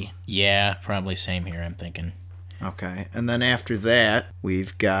DVD. Yeah, probably same here, I'm thinking. Okay. And then after that,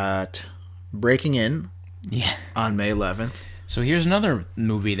 we've got Breaking In on May 11th. So here's another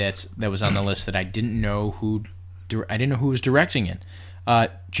movie that was on the list that I didn't know who was directing it.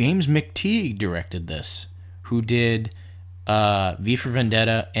 James McTeague directed this, who did V for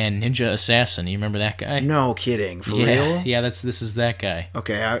Vendetta and Ninja Assassin. You remember that guy? No kidding. For real? Yeah, this is that guy.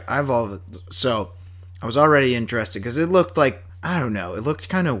 Okay, I was already interested because it looked like, I don't know, it looked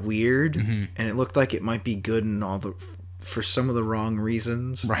kind of weird, and it looked like it might be good for some of the wrong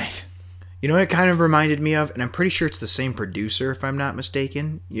reasons. Right. You know what it kind of reminded me of? And I'm pretty sure it's the same producer, if I'm not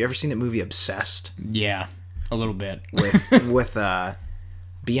mistaken. You ever seen that movie Obsessed? Yeah, a little bit. with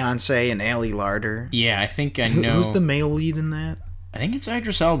Beyonce and Ali Larter. Yeah, I think I know. Who's the male lead in that? I think it's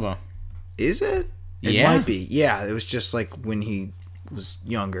Idris Elba. Is it? It might be. Yeah, it was just like when he was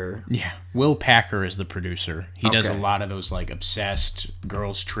younger. Yeah. Will Packer is the producer. He does a lot of those, like, Obsessed,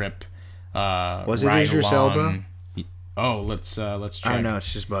 Girls Trip, Was it Idris Elba? Oh, let's check. I don't know,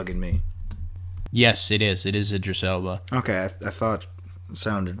 it's just bugging me. Yes, it is. It is Idris Elba. Okay, I thought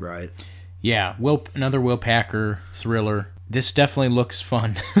sounded right. Yeah, another Will Packer thriller. This definitely looks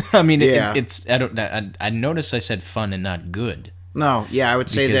fun. I mean, Yeah. I noticed I said fun and not good. No, yeah, I would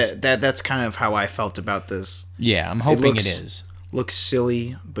say that's kind of how I felt about this. Yeah, I'm hoping it is. Looks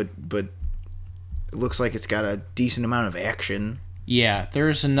silly, but it looks like it's got a decent amount of action. Yeah,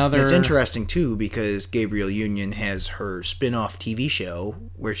 there's another... And it's interesting, too, because Gabrielle Union has her spin-off TV show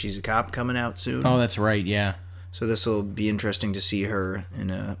where she's a cop coming out soon. Oh, that's right, yeah. So this will be interesting to see her in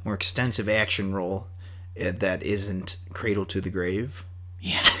a more extensive action role that isn't Cradle to the Grave.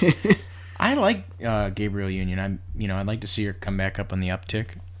 Yeah. I like Gabrielle Union. I'd like to see her come back up on the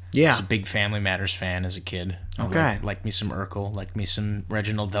uptick. Yeah. I was a big Family Matters fan as a kid. Okay. Like me some Urkel, like me some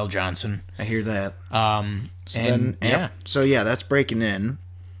Reginald Vell Johnson. I hear that. So that's breaking in.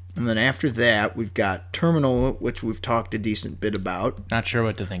 And then after that, we've got Terminal, which we've talked a decent bit about. Not sure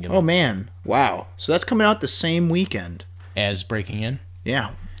what to think of it. Oh, man. Wow. So that's coming out the same weekend. As Breaking In?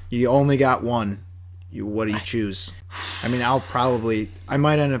 Yeah. You only got one. What do you choose? I mean, I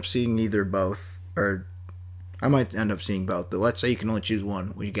might end up seeing either both. Or I might end up seeing both. But let's say you can only choose one.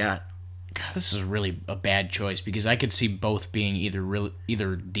 What you got? God, this is really a bad choice because I could see both being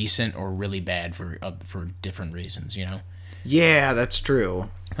either decent or really bad for different reasons, you know? Yeah, that's true.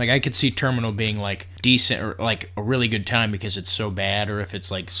 Like, I could see Terminal being, like, decent or, like, a really good time because it's so bad, or if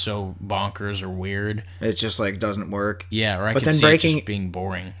it's, like, so bonkers or weird. It just, like, doesn't work. Yeah, or I could see it just being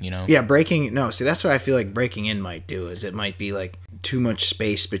boring, you know? Yeah, see, that's what I feel like Breaking In might do, is it might be, like, too much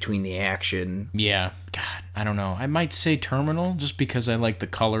space between the action. Yeah, God, I don't know. I might say Terminal just because I like the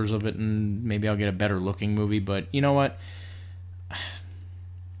colors of it, and maybe I'll get a better looking movie, but you know what?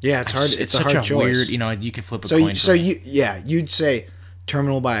 Yeah, it's hard. It's a hard choice. Weird, you know, you could flip a coin. You'd say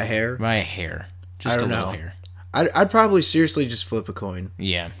Terminal by a hair. By a hair, just a little hair. I'd probably seriously just flip a coin.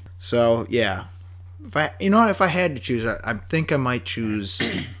 Yeah. So yeah, if I had to choose, I think I might choose.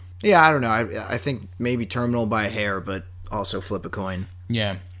 Yeah, I don't know. I think maybe Terminal by a hair, but also flip a coin.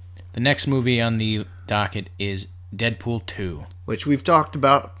 Yeah. The next movie on the docket is Deadpool 2, which we've talked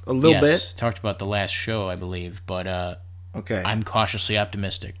about a little bit. Talked about the last show, I believe, but okay. I'm cautiously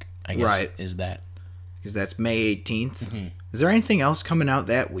optimistic, I guess. Right. Is that? Because that's May 18th. Mm-hmm. Is there anything else coming out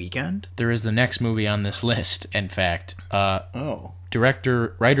that weekend? There is the next movie on this list, in fact.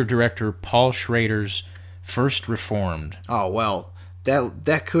 Writer-director Paul Schrader's First Reformed. Oh, well,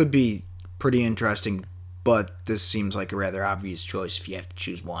 that could be pretty interesting, but this seems like a rather obvious choice if you have to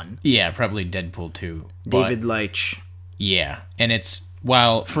choose one. Yeah, probably Deadpool 2. David Leitch. Yeah, and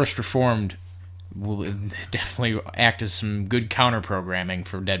while First Reformed will definitely act as some good counter-programming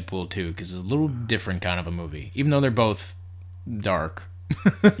for Deadpool 2, because it's a little different kind of a movie. Even though they're both dark.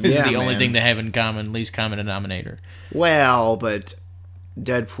 Is the only thing they have in common, least common denominator. Well, but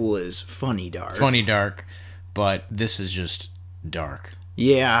Deadpool is funny dark. Funny dark, but this is just dark.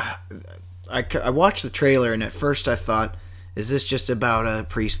 Yeah, I watched the trailer, and at first I thought, is this just about a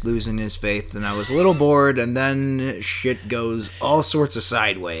priest losing his faith? And I was a little bored, and then shit goes all sorts of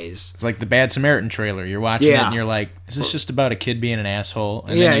sideways. It's like the Bad Samaritan trailer. You're watching it, and you're like, is this just about a kid being an asshole?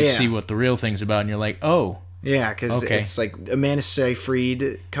 And then you see what the real thing's about, and you're like, oh. Yeah, because it's like Amanda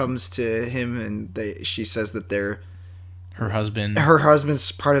Seyfried comes to him, and she says that her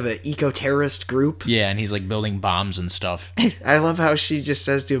husband's part of an eco-terrorist group. Yeah, and he's like building bombs and stuff. I love how she just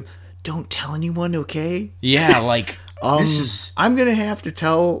says to him, don't tell anyone, okay? Yeah, like, I'm gonna have to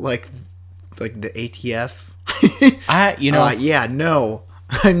tell, like the ATF. Yeah, no,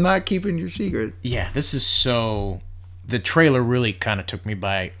 I'm not keeping your secret. Yeah, this is so... The trailer really kind of took me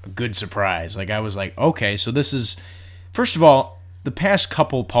by a good surprise. Like, I was like, okay, so this is... First of all, the past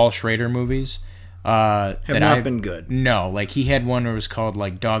couple Paul Schrader movies... have not been good. No, like, he had one where it was called,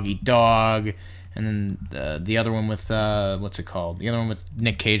 like, Dog Eat Dog, and then the other one with... what's it called? The other one with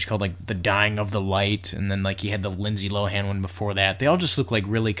Nick Cage called, like, The Dying of the Light, and then, like, he had the Lindsay Lohan one before that. They all just look like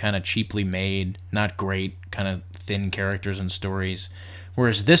really kind of cheaply made, not great, kind of thin characters and stories.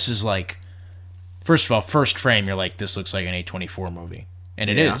 Whereas this is, like... First of all, first frame, you're like, this looks like an A24 movie. And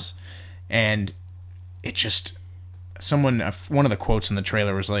it is. And it just... one of the quotes in the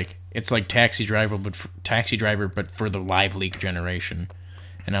trailer was like, it's like Taxi Driver, but for the Live Leak generation.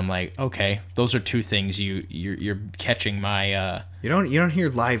 And I'm like, okay, those are two things you're catching my... You don't hear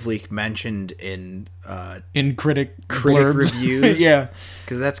Live Leak mentioned in critic reviews. Yeah.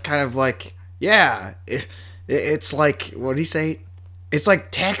 Because that's kind of like, it's like, what did he say? It's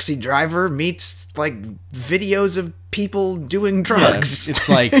like Taxi Driver meets like videos of people doing drugs. Yeah, it's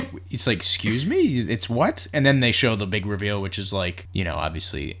like, excuse me, it's what? And then they show the big reveal, which is like,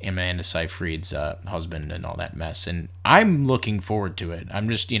 obviously Amanda Seyfried's husband and all that mess. And I'm looking forward to it. I'm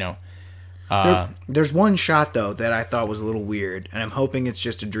just, There's one shot, though, that I thought was a little weird, and I'm hoping it's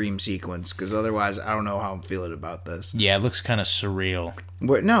just a dream sequence, because otherwise I don't know how I'm feeling about this. Yeah, it looks kind of surreal.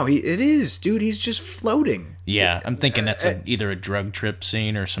 No, it is, dude. He's just floating. Yeah, I'm thinking that's either a drug trip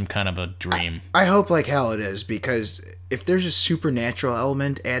scene or some kind of a dream. I hope like hell it is, because if there's a supernatural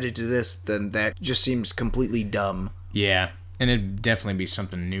element added to this, then that just seems completely dumb. Yeah, and it'd definitely be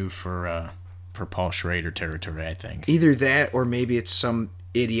something new for Paul Schrader territory, I think. Either that, or maybe it's some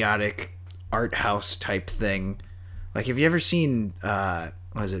idiotic art house type thing. Like, have you ever seen what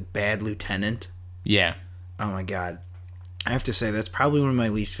is it, Bad Lieutenant? Yeah. Oh my god, I have to say that's probably one of my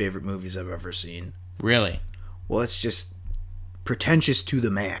least favorite movies I've ever seen. Really? Well, it's just pretentious to the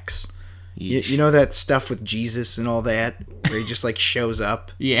max. You know that stuff with Jesus and all that, where he just like shows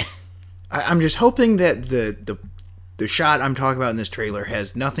up? Yeah. I'm just hoping that the shot I'm talking about in this trailer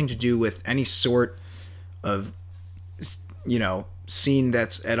has nothing to do with any sort of, scene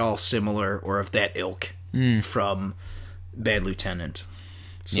that's at all similar or of that ilk from Bad Lieutenant.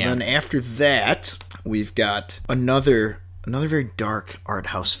 So then after that, we've got another very dark art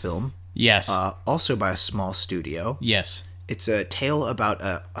house film. Yes. Also by a small studio. Yes. It's a tale about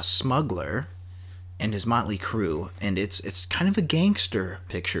a smuggler and his motley crew, and it's kind of a gangster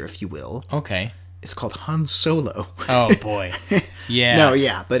picture, if you will. Okay. It's called Han Solo. Oh boy. Yeah. No,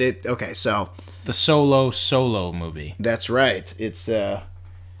 yeah, but so the Solo movie. That's right. It's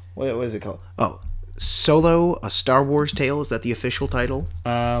what is it called? Oh, Solo: A Star Wars Tale. Is that the official title?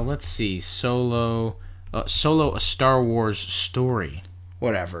 Let's see. Solo: A Star Wars Story.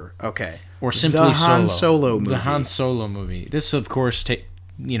 Whatever. Okay. Or simply the Han Solo movie. The Han Solo movie. This, of course, had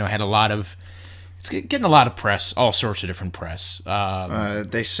a lot of. It's getting a lot of press, all sorts of different press.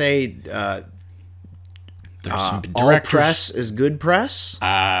 They say there's some all press is good press,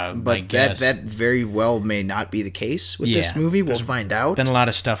 but that very well may not be the case with this movie. We'll find out. Been a lot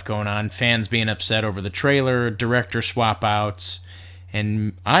of stuff going on. Fans being upset over the trailer, director swap outs,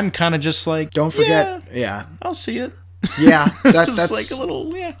 and I'm kind of just like, don't forget, yeah, I'll see it. Yeah, that's like a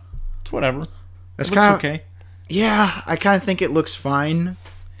little, it's whatever. That's kind of okay. Yeah, I kind of think it looks fine.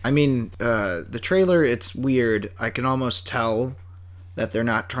 I mean, the trailer, it's weird. I can almost tell that they're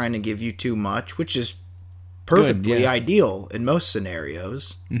not trying to give you too much, which is perfectly ideal in most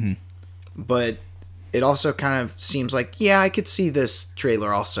scenarios. Mm-hmm. But it also kind of seems like, I could see this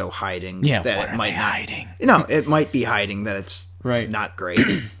trailer also hiding. Yeah, that what it are might they not, hiding? It might be hiding that it's not great.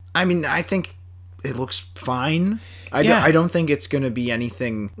 I mean, I think it looks fine. I don't think it's going to be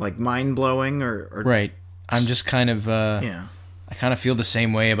anything like mind-blowing or right. I'm just kind of I kind of feel the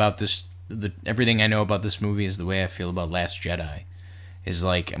same way about this. Everything I know about this movie is the way I feel about Last Jedi. Is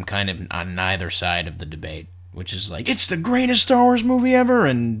like I'm kind of on neither side of the debate, which is like it's the greatest Star Wars movie ever,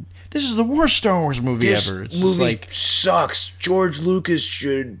 and this is the worst Star Wars movie ever. It's movie just like sucks. George Lucas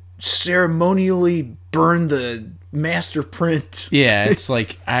should ceremonially burn the master print. Yeah, it's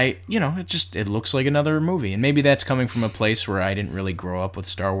like it looks like another movie, and maybe that's coming from a place where I didn't really grow up with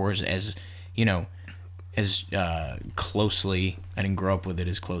Star Wars as closely. I didn't grow up with it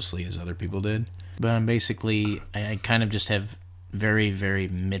as closely as other people did, but I'm basically I kind of just have very, very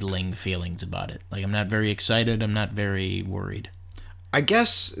middling feelings about it. Like I'm not very excited. I'm not very worried. I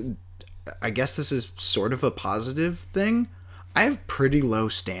guess this is sort of a positive thing. I have pretty low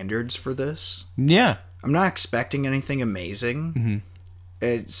standards for this. Yeah. I'm not expecting anything amazing.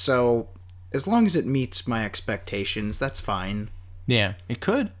 Mm-hmm. So as long as it meets my expectations, that's fine. Yeah, it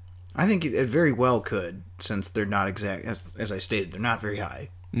could. I think it very well could, since they're not as I stated, they're not very high.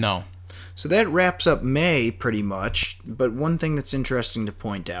 No. So that wraps up May pretty much, but one thing that's interesting to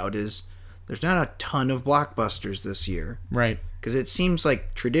point out is there's not a ton of blockbusters this year. Right. Because it seems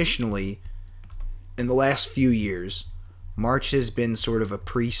like traditionally, in the last few years, March has been sort of a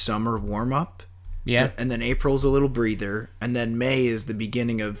pre-summer warm-up. Yeah. And then April's a little breather, and then May is the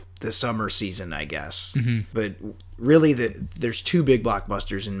beginning of the summer season, I guess. Mm-hmm. But really, there's two big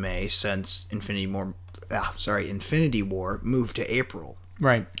blockbusters in May since Infinity War moved to April.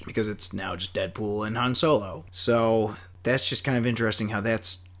 Right. Because it's now just Deadpool and Han Solo. So that's just kind of interesting how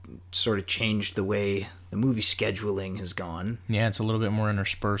that's sort of changed the way the movie scheduling has gone. Yeah, it's a little bit more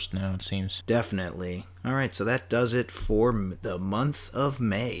interspersed now, it seems. Definitely. All right, so that does it for the month of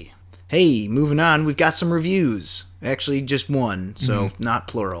May. Hey, moving on, we've got some reviews. Actually, just one, so not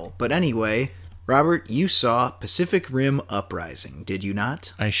plural. But anyway, Robert, you saw Pacific Rim Uprising, did you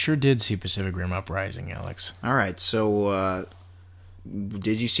not? I sure did see Pacific Rim Uprising, Alex. All right, so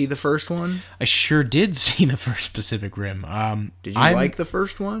did you see the first one? I sure did see the first Pacific Rim. Did you like the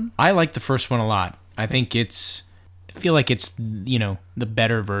first one? I like the first one a lot. I feel like it's, the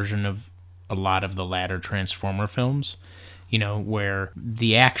better version of a lot of the latter Transformer films. you know, where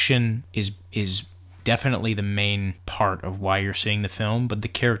the action is definitely the main part of why you're seeing the film, but the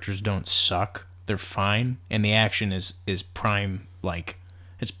characters don't suck. They're fine, and the action is prime, like,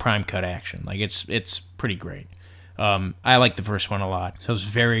 it's prime cut action. Like, it's pretty great. I like the first one a lot. So I was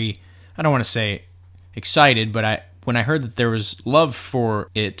very, I don't want to say excited, but when I heard that there was love for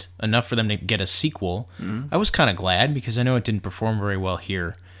it enough for them to get a sequel, I was kind of glad, because I know it didn't perform very well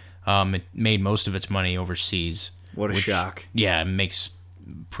here. It made most of its money overseas. What a shock. Yeah, it makes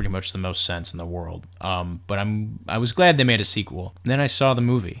pretty much the most sense in the world. But I was glad they made a sequel. Then I saw the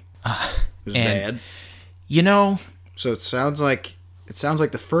movie. It was bad. You know, so it sounds like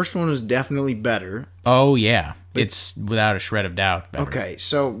the first one was definitely better. Oh yeah, it's without a shred of doubt better. Okay,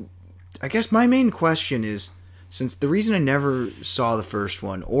 so I guess my main question is, since the reason I never saw the first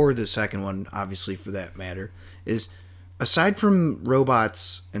one, or the second one, obviously for that matter, is aside from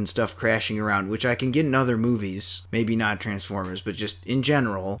robots and stuff crashing around, which I can get in other movies, maybe not Transformers, but just in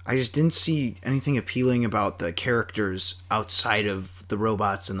general, I just didn't see anything appealing about the characters outside of the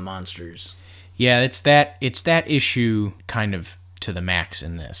robots and the monsters. Yeah, it's that issue kind of to the max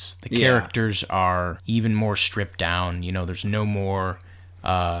in this. The characters are even more stripped down. You know, there's no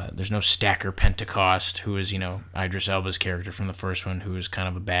Stacker Pentecost, who is, you know, Idris Elba's character from the first one, who is kind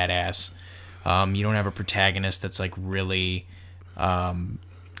of a badass. You don't have a protagonist that's like really, well,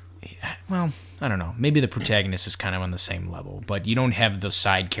 I don't know. Maybe the protagonist is kind of on the same level, but you don't have the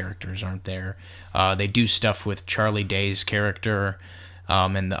side characters aren't there. They do stuff with Charlie Day's character,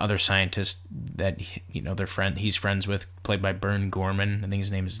 and the other scientist that, you know, he's friends with, played by Bern Gorman. I think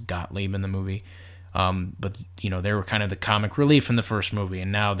his name is Gottlieb in the movie. But, you know, they were kind of the comic relief in the first movie,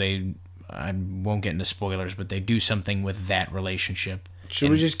 and now I won't get into spoilers, but they do something with that relationship. Should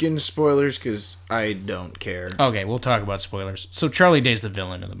we just get into spoilers? Because I don't care. Okay, we'll talk about spoilers. So Charlie Day's the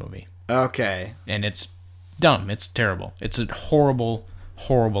villain of the movie. Okay. And it's dumb. It's terrible. It's a horrible,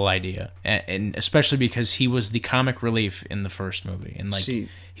 horrible idea. And especially because he was the comic relief in the first movie. And, like,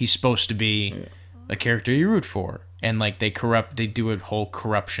 he's supposed to be a character you root for. And, like, they do a whole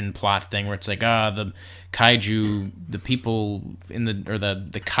corruption plot thing where it's like, the kaiju, the people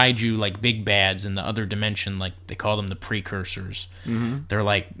the kaiju, like, big bads in the other dimension, like, they call them the precursors. Mm-hmm. They're,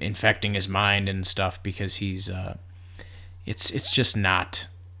 like, infecting his mind and stuff because he's, it's just not,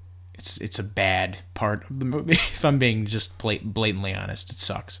 it's a bad part of the movie, if I'm being just blatantly honest. It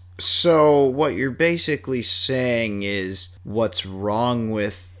sucks. So, what you're basically saying is what's wrong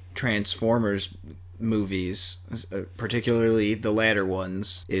with Transformers movies, particularly the latter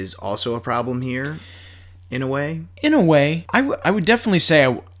ones, is also a problem here, in a way? In a way. I would definitely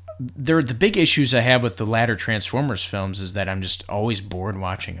say the big issues I have with the latter Transformers films is that I'm just always bored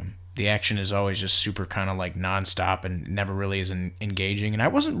watching them. The action is always just super kind of like nonstop and never really is engaging, and I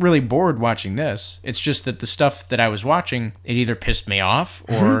wasn't really bored watching this. It's just that the stuff that I was watching, it either pissed me off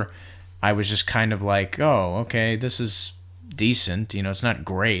or I was just kind of like, oh, okay, this is decent, you know, it's not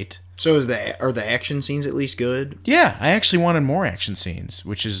great. So are the action scenes at least good? Yeah, I actually wanted more action scenes,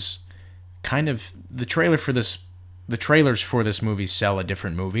 which is kind of the trailers for this movie sell a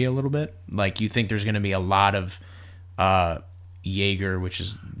different movie a little bit. Like, you think there's going to be a lot of Jaeger, which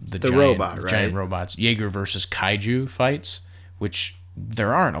is the giant robots, Jaeger versus kaiju fights, which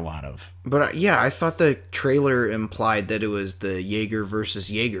there aren't a lot of. But I thought the trailer implied that it was the Jaeger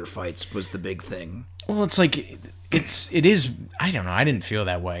versus Jaeger fights was the big thing. Well, it's like it is. I don't know. I didn't feel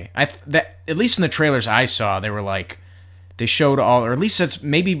that way. At least in the trailers I saw, they were like, they showed all, or at least that's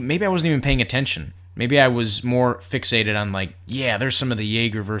maybe I wasn't even paying attention. Maybe I was more fixated on, like, yeah, there's some of the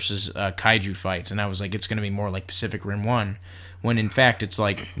Jaeger versus kaiju fights, and I was like, it's going to be more like Pacific Rim 1, when in fact it's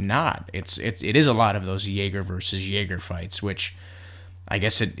like not. It is a lot of those Jaeger versus Jaeger fights, which I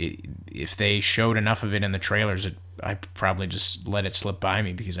guess if they showed enough of it in the trailers, I probably just let it slip by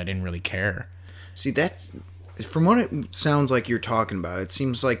me because I didn't really care. See, that's, from what it sounds like you're talking about, it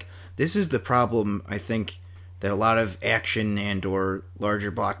seems like this is the problem, I think, that a lot of action and or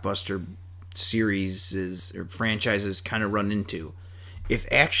larger blockbuster series or franchises kind of run into. If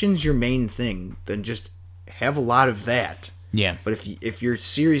action's your main thing, then just have a lot of that. Yeah. But if your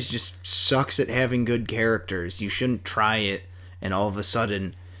series just sucks at having good characters, you shouldn't try it and all of a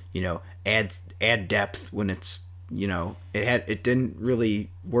sudden, you know, add depth when it's, you know, it didn't really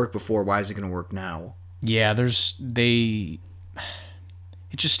work before. Why is it going to work now? Yeah, it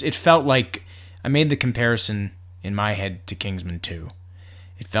felt like I made the comparison in my head to Kingsman 2.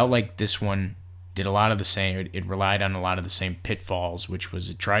 It felt like this one did a lot of the same. It relied on a lot of the same pitfalls, which was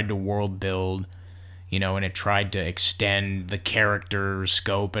it tried to world build, you know, and it tried to extend the character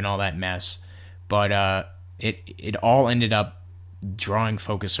scope and all that mess. But it all ended up drawing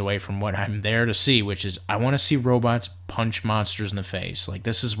focus away from what I'm there to see, which is I want to see robots punch monsters in the face. Like,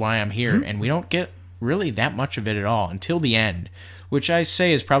 this is why I'm here, and we don't get really that much of it at all until the end, which I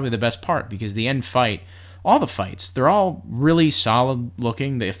say is probably the best part, because the end fight, all the fights, they're all really solid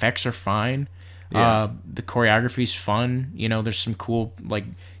looking. The effects are fine. Yeah. The choreography's fun. You know, there's some cool, like,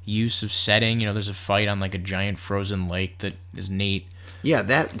 use of setting. You know, there's a fight on, like, a giant frozen lake that is neat. Yeah,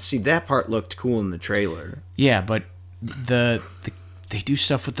 that part looked cool in the trailer. Yeah, but they do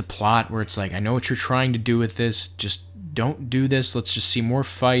stuff with the plot where it's like, I know what you're trying to do with this. Just don't do this. Let's just see more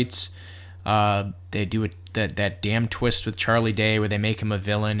fights. They do that damn twist with Charlie Day where they make him a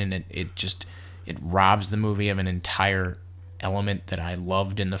villain, and it robs the movie of an entire element that I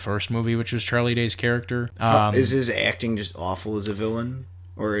loved in the first movie, which was Charlie Day's character. Is his acting just awful as a villain,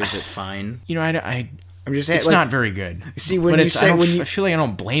 or is it fine? You know, I'm just it's not very good. See, I feel like I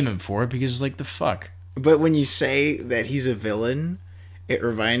don't blame him for it, because, like, the fuck. But when you say that he's a villain, it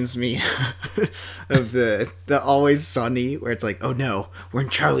reminds me of the Always Sunny, where it's like, oh no, we're in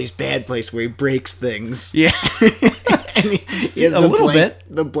Charlie's bad place where he breaks things. Yeah. And he has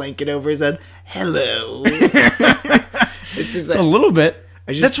the blanket over his head. Hello. It's just a little bit.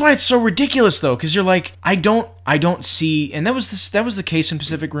 That's why it's so ridiculous, though, because you're like, I don't see, and that was the case in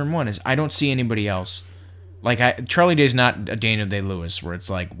Pacific Rim 1, is I don't see anybody else. Like, Charlie Day's not a Daniel Day-Lewis, where it's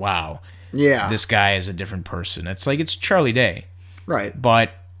like, wow, yeah, this guy is a different person. It's like, it's Charlie Day. Right.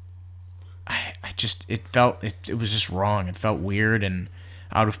 But it was just wrong. It felt weird and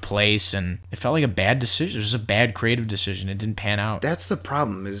out of place, and it felt like a bad decision. It was a bad creative decision. It didn't pan out. That's the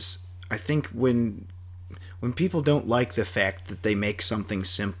problem, is I think when people don't like the fact that they make something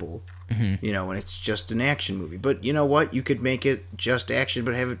simple, you know, and it's just an action movie. But you know what? You could make it just action,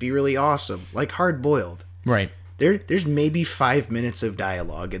 but have it be really awesome, like Hard Boiled. Right. There's maybe 5 minutes of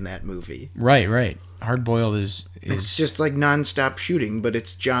dialogue in that movie. Right. Hard Boiled is it's just like nonstop shooting, but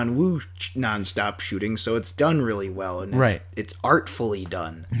it's John Woo nonstop shooting, so it's done really well, and it's artfully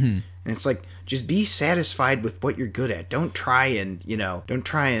done. And it's like, just be satisfied with what you're good at. Don't try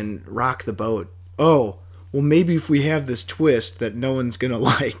and rock the boat. Oh, well, maybe if we have this twist that no one's gonna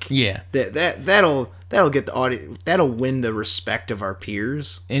like, that'll get the audience, that'll win the respect of our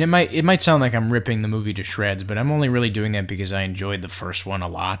peers. And it might sound like I'm ripping the movie to shreds, but I'm only really doing that because I enjoyed the first one a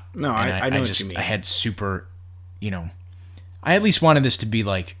lot. No, I know what you mean. I had super, you know, I at least wanted this to be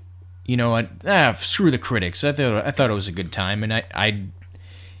like, you know what, screw the critics. I thought it was a good time, and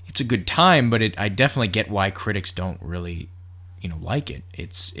it's a good time, but I definitely get why critics don't really, you know, like it.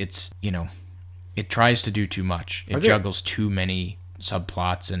 It's you know, it tries to do too much. It juggles too many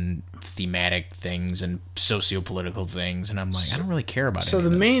subplots and thematic things and socio-political things, and I'm like, I don't really care about it. So the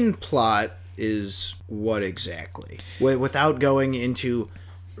main plot is what exactly? Without going into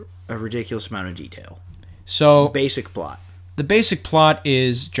a ridiculous amount of detail. So basic plot. The basic plot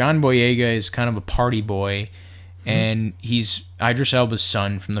is John Boyega is kind of a party boy, and he's Idris Elba's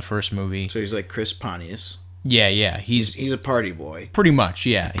son from the first movie. So he's like Chris Pontius. Yeah. He's a party boy. Pretty much,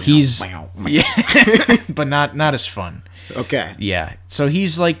 yeah. He's but not as fun. Okay. Yeah. So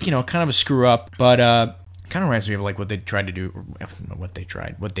he's like, you know, kind of a screw up, but kind of reminds me of like what they tried to do, what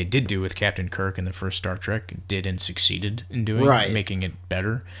they did do with Captain Kirk in the first Star Trek, did and succeeded in doing, making it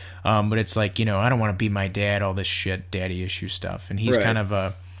better. But it's like, you know, I don't want to be my dad, all this shit, daddy issue stuff, and he's kind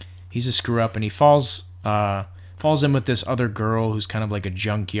of he's a screw up, and he falls in with this other girl who's kind of like a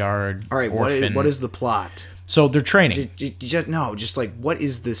junkyard orphan. What is the plot? So they're training. Just like, what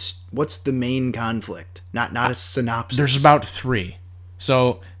is this? What's the main conflict? Not a synopsis. There's about 3.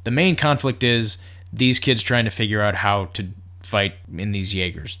 So the main conflict is these kids trying to figure out how to fight in these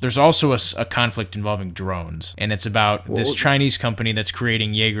Jaegers. There's also a conflict involving drones, and it's about this Chinese company that's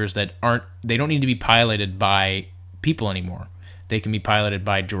creating Jaegers that they don't need to be piloted by people anymore. They can be piloted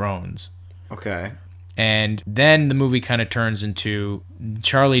by drones. Okay. And then the movie kind of turns into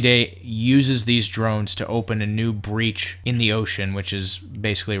Charlie Day uses these drones to open a new breach in the ocean, which is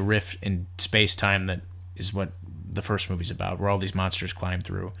basically a rift in space-time that is what the first movie's about, where all these monsters climb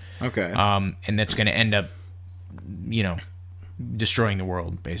through. Okay. And that's going to end up, you know, destroying the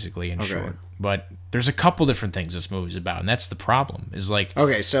world, basically, in short. But there's a couple different things this movie's about, and that's the problem. Is like,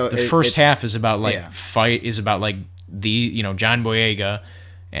 okay, so the first half is about like John Boyega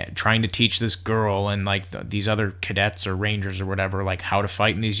trying to teach this girl and like these other cadets or rangers or whatever, like how to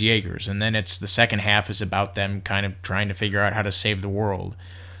fight in these Jaegers, and then it's the second half is about them kind of trying to figure out how to save the world.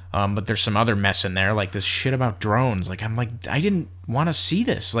 But there's some other mess in there, like this shit about drones. Like, I'm like, I didn't want to see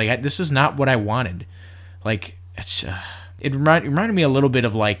this. Like, this is not what I wanted. Like, it reminded me a little bit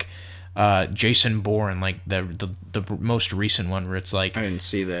of like Jason Bourne, like the most recent one, where it's like I didn't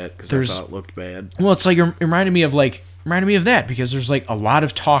see that because I thought it looked bad. Well, it's like it reminded me of that, because there's like a lot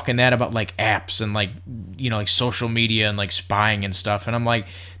of talk in that about like apps and like, you know, like social media and like spying and stuff, and I'm like,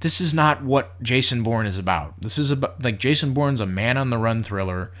 this is not what Jason Bourne is about. This is about, like, Jason Bourne's a man on the run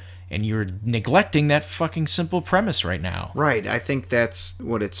thriller, and you're neglecting that fucking simple premise right now. Right. I think that's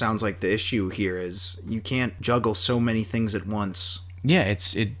what it sounds like the issue here is you can't juggle so many things at once. Yeah,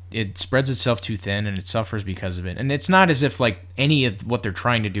 it spreads itself too thin, and it suffers because of it. And it's not as if like any of what they're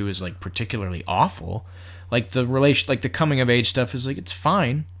trying to do is like particularly awful. Like the coming of age stuff is like, it's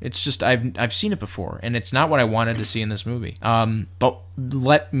fine. It's just I've seen it before, and it's not what I wanted to see in this movie. But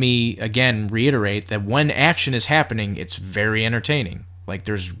let me again reiterate that when action is happening, it's very entertaining. Like,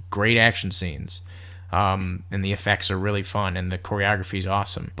 there's great action scenes, and the effects are really fun, and the choreography is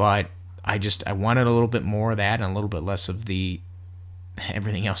awesome. But I wanted a little bit more of that and a little bit less of the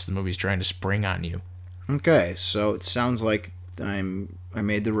everything else the movie's trying to spring on you. Okay, so it sounds like I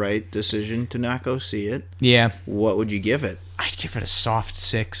made the right decision to not go see it. Yeah. What would you give it? I'd give it a soft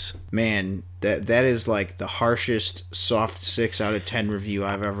 6. Man, that is like the harshest soft 6 out of 10 review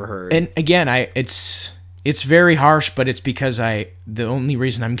I've ever heard. And again, it's very harsh, but it's because the only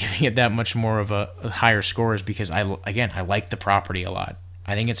reason I'm giving it that much more of a higher score is because I like the property a lot.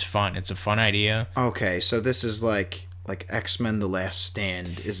 I think it's fun. It's a fun idea. Okay, so this is like X-Men: The Last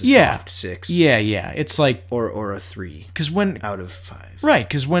Stand is a soft 6. Yeah. It's like or a 3. Out of 5. Right,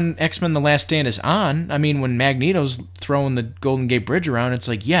 because when X-Men: The Last Stand is on, I mean, when Magneto's throwing the Golden Gate Bridge around, it's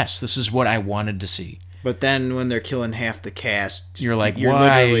like, yes, this is what I wanted to see. But then when they're killing half the cast, you're like,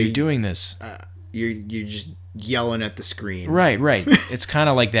 why are you doing this? You're just yelling at the screen. Right. It's kind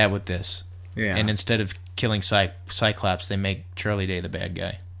of like that with this. Yeah. And instead of killing Cyclops, they make Charlie Day the bad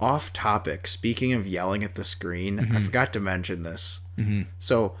guy. Off topic, speaking of yelling at the screen, I forgot to mention this. Mm-hmm.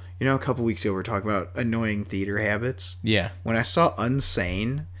 So, you know, a couple weeks ago we were talking about annoying theater habits. Yeah. When I saw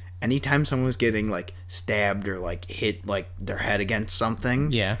Unsane, anytime someone was getting like stabbed or like hit like their head against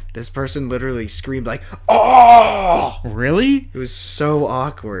something, yeah, this person literally screamed like, "Oh!" Really? It was so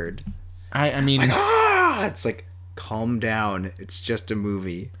awkward. I mean, like, ah! It's like, calm down. It's just a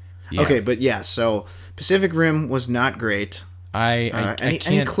movie. Yeah. Okay, but yeah. So Pacific Rim was not great.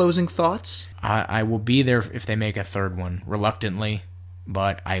 Any closing thoughts? I will be there if they make a third one, reluctantly,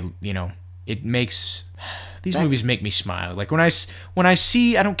 but it makes these movies make me smile. Like when I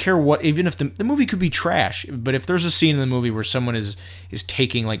see, I don't care what, even if the movie could be trash, but if there's a scene in the movie where someone is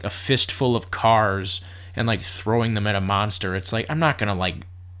taking like a fistful of cars and like throwing them at a monster, it's like, I'm not gonna like,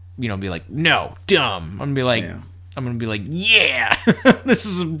 be like, no, dumb. I'm gonna be like, yeah, this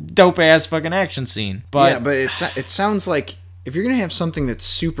is a dope ass fucking action scene. But yeah, but it sounds like if you're gonna have something that's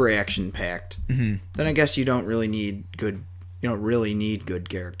super action packed, then I guess you don't really need good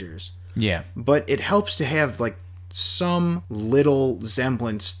characters. Yeah, but it helps to have like some little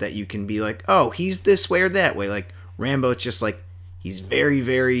semblance that you can be like, oh, he's this way or that way. Like Rambo, it's just like he's very,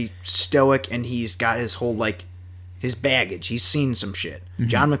 very stoic, and he's got his whole like his baggage. He's seen some shit.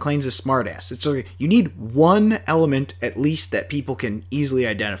 John McClane's a smartass. It's like you need one element at least that people can easily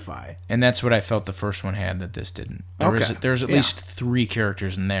identify. And that's what I felt the first one had that this didn't. There's at least 3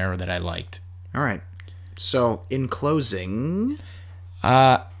 characters in there that I liked. All right. So, in closing,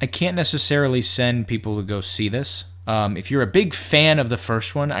 I can't necessarily send people to go see this. If you're a big fan of the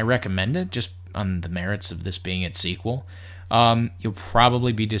first one, I recommend it, just on the merits of this being its sequel. You'll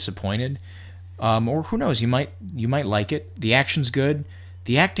probably be disappointed. Or who knows, you might like it. The action's good.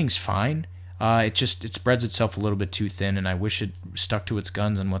 The acting's fine. It spreads itself a little bit too thin, and I wish it stuck to its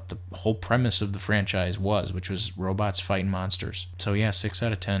guns on what the whole premise of the franchise was, which was robots fighting monsters. So yeah, 6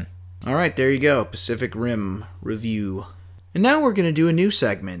 out of 10. All right, there you go. Pacific Rim review. And now we're going to do a new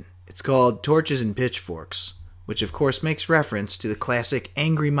segment. It's called Torches and Pitchforks, which of course makes reference to the classic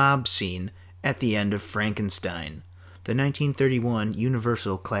angry mob scene at the end of Frankenstein, the 1931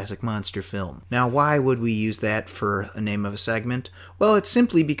 Universal classic monster film. Now, why would we use that for a name of a segment? Well, it's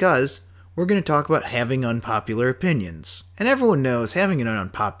simply because we're going to talk about having unpopular opinions. And everyone knows having an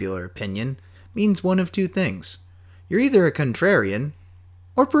unpopular opinion means one of two things. You're either a contrarian,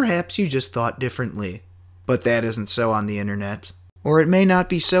 or perhaps you just thought differently. But that isn't so on the internet. Or it may not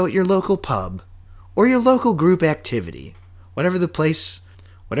be so at your local pub, or your local group activity. Whatever the place,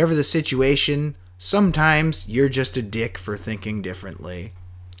 whatever the situation, sometimes you're just a dick for thinking differently.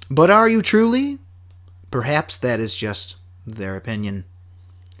 But are you truly? Perhaps that is just their opinion.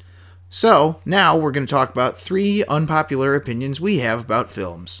 So, now we're going to talk about 3 unpopular opinions we have about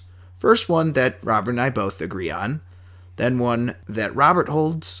films. First one that Robert and I both agree on, then one that Robert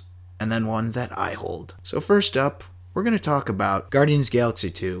holds, and then one that I hold. So first up, we're going to talk about Guardians of the Galaxy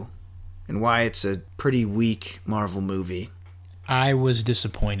 2, and why it's a pretty weak Marvel movie. I was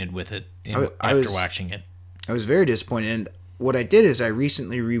disappointed with it after watching it. I was very disappointed, and what I did is I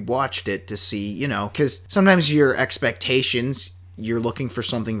recently rewatched it to see, because sometimes your expectations, you're looking for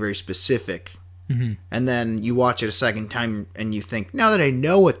something very specific, and then you watch it a second time and you think, now that I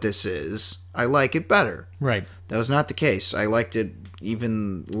know what this is, I like it better. Right. That was not the case. I liked it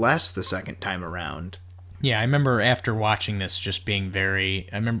even less the second time around. Yeah, I remember after watching this just being I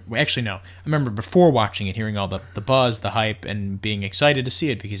remember before watching it, hearing all the buzz, the hype, and being excited to see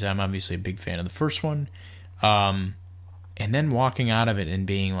it because I'm obviously a big fan of the first one. And then walking out of it and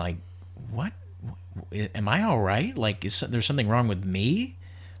being like, what? Am I all right? Like, is there something wrong with me?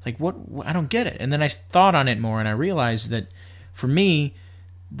 Like, what? I don't get it. And then I thought on it more, and I realized that for me,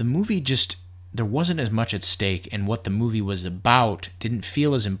 the movie just, there wasn't as much at stake, and what the movie was about didn't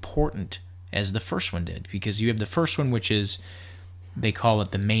feel as important as the first one did. Because you have the first one, which is, they call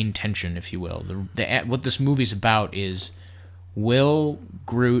it the main tension, if you will. What this movie's about is, will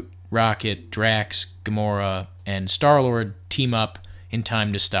Groot, Rocket, Drax, Gamora, and Star-Lord team up in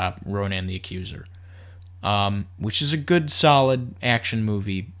time to stop Ronan the Accuser? Which is a good, solid action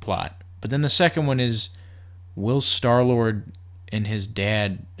movie plot. But then the second one is, will Star-Lord and his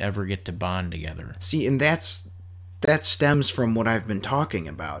dad ever get to bond together? See, and that stems from what I've been talking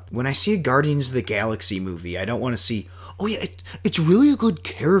about. When I see a Guardians of the Galaxy movie, I don't want to see, oh yeah, it's really a good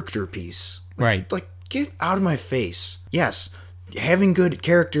character piece. Right. Like, get out of my face. Yes, having good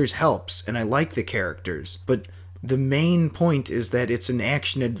characters helps, and I like the characters, but the main point is that it's an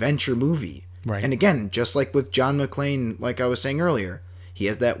action-adventure movie. Right. And again, just like with John McClane, like I was saying earlier, he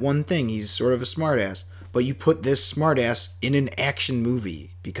has that one thing, he's sort of a smartass, but you put this smartass in an action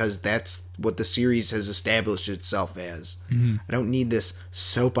movie, because that's what the series has established itself as. I don't need this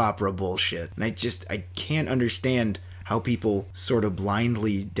soap opera bullshit. And I can't understand how people sort of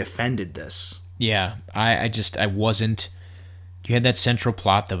blindly defended this. Yeah, I wasn't... You had that central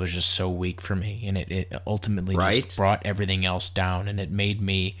plot that was just so weak for me, and it ultimately just brought everything else down, and it made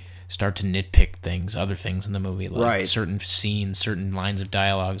me start to nitpick other things in the movie, like certain scenes, certain lines of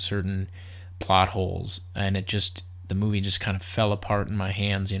dialogue, certain plot holes, and the movie just kind of fell apart in my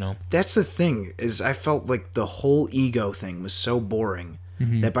hands, That's the thing, is I felt like the whole ego thing was so boring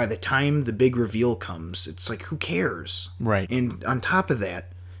that by the time the big reveal comes, it's like, who cares? Right. And on top of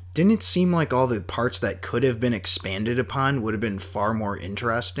that, didn't it seem like all the parts that could have been expanded upon would have been far more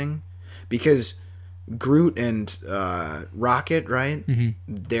interesting? Because Groot and Rocket, right?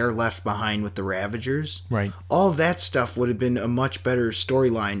 They're left behind with the Ravagers. Right. All of that stuff would have been a much better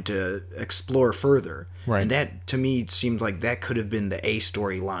storyline to explore further. Right. And that, to me, seemed like that could have been the A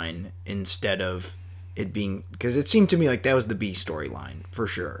storyline instead of it being... Because it seemed to me like that was the B storyline, for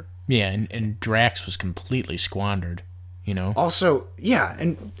sure. Yeah, and Drax was completely squandered, Also, yeah,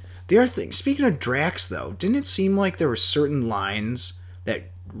 and the other thing, speaking of Drax, though, didn't it seem like there were certain lines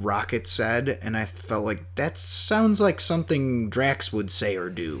that Rocket said, and I felt like that sounds like something Drax would say or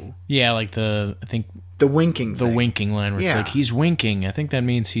do. Yeah, like the winking thing. The winking line where it's like, he's winking. I think that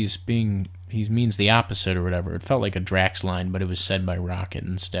means he means the opposite or whatever. It felt like a Drax line, but it was said by Rocket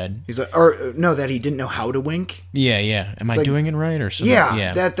instead. He's like, or no, that he didn't know how to wink. Yeah. Am I doing it right or something?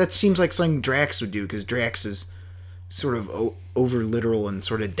 Yeah. That seems like something Drax would do, because Drax is sort of over literal and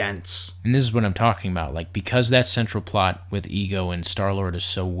sort of dense. And this is what I'm talking about. Like, because that central plot with Ego and Star-Lord is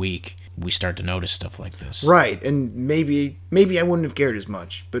so weak, we start to notice stuff like this. Right, and maybe I wouldn't have cared as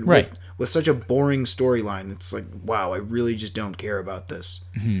much, but with such a boring storyline, it's like, wow, I really just don't care about this.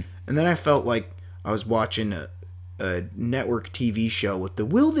 And then I felt like I was watching a network TV show with the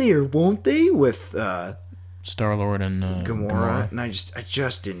will they or won't they with Star-Lord and Gamora, and I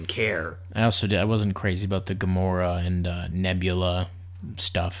just didn't care. I wasn't crazy about the Gamora and Nebula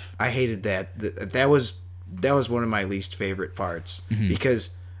stuff. I hated that. That was one of my least favorite parts,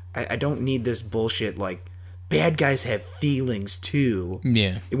 because I don't need this bullshit like bad guys have feelings too.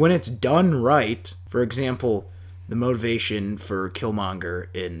 Yeah. When it's done right, for example, the motivation for Killmonger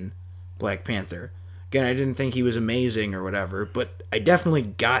in Black Panther. Again, I didn't think he was amazing or whatever, but I definitely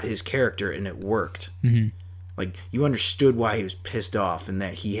got his character and it worked. Like, you understood why he was pissed off and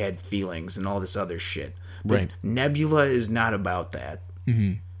that he had feelings and all this other shit. But Nebula is not about that.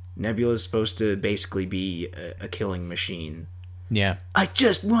 Nebula is supposed to basically be a killing machine. Yeah. I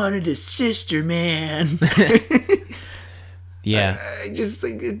just wanted a sister, man. Yeah. I just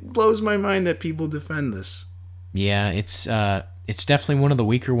think it blows my mind that people defend this. Yeah, it's It's definitely one of the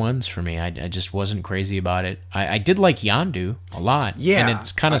weaker ones for me. I just wasn't crazy about it. I did like Yondu a lot. Yeah. And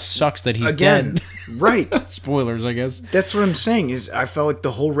it kind of sucks that he's Again, dead. right. Spoilers, I guess. That's what I'm saying, is I felt like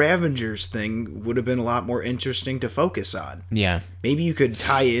the whole Ravengers thing would have been a lot more interesting to focus on. Yeah. Maybe you could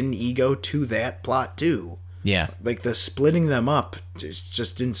tie in Ego to that plot, too. Yeah. Like, the splitting them up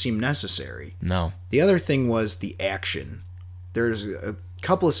just didn't seem necessary. No. The other thing was the action. There's a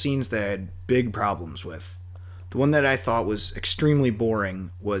couple of scenes that I had big problems with. The one that I thought was extremely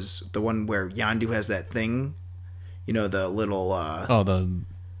boring was the one where Yondu has that thing. You know, the little... Oh, the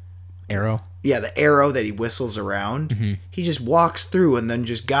arrow? Yeah, the arrow that he whistles around. Mm-hmm. He just walks through and then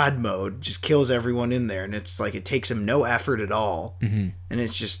just God mode, just kills everyone in there. And it's like it takes him no effort at all. Mm-hmm. And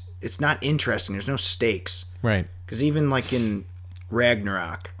it's not interesting. There's no stakes. Right. Because even like in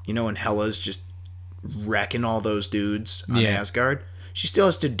Ragnarok, you know, when Hela's just wrecking all those dudes on Asgard, she still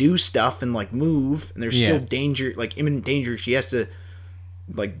has to do stuff and like move, and there's still danger, like imminent danger. She has to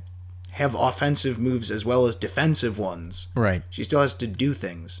like have offensive moves as well as defensive ones. Right. She still has to do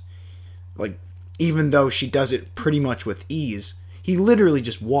things. Like, even though she does it pretty much with ease, he literally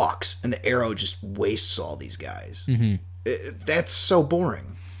just walks and the arrow just wastes all these guys. Mm-hmm. That's so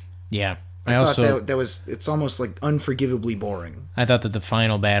boring. Yeah. I thought that was, it's almost like unforgivably boring. I thought that the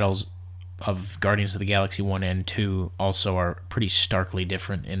final battles of Guardians of the Galaxy 1 and 2 also are pretty starkly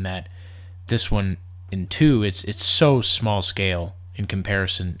different in that this one in 2 it's so small scale in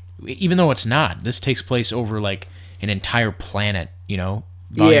comparison, even though it's not. This takes place over like an entire planet, you know,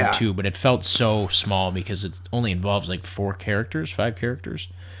 volume 2, but it felt so small because it only involves like 5 characters.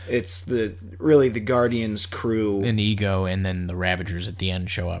 It's really the Guardians crew. And Ego, and then the Ravagers at the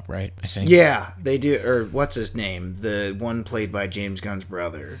end show up, right? I think. Yeah, they do. Or what's his name? The one played by James Gunn's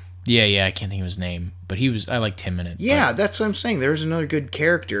brother. Yeah, I can't think of his name, but I liked him in it. Yeah, that's what I'm saying. There's another good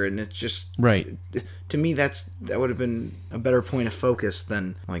character, and it's just right. To me, that would have been a better point of focus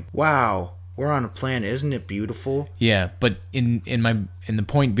than like, wow, we're on a planet, isn't it beautiful? Yeah, but in the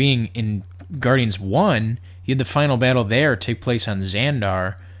point being, in Guardians 1, you had the final battle there take place on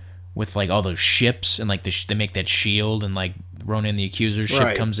Xandar with like all those ships, and like they make that shield, and like Ronan the Accuser's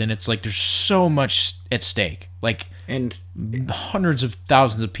ship comes in. It's like there's so much at stake. Like, and hundreds of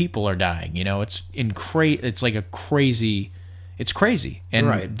thousands of people are dying. You know, it's like a crazy. It's crazy,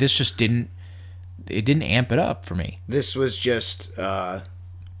 and this just didn't amp it up for me. This was just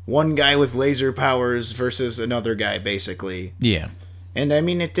one guy with laser powers versus another guy, basically. Yeah, and I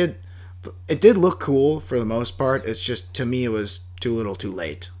mean, it did look cool for the most part. It's just, to me, it was too little, too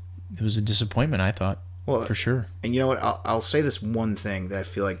late. It was a disappointment, I thought. Well, for sure. And you know what? I'll say this one thing that I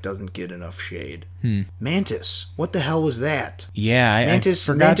feel like doesn't get enough shade. Mantis. What the hell was that? Yeah, I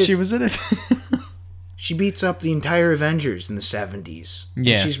forgot she was in it. She beats up the entire Avengers in the 70s.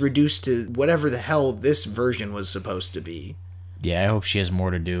 Yeah. And she's reduced to whatever the hell this version was supposed to be. Yeah, I hope she has more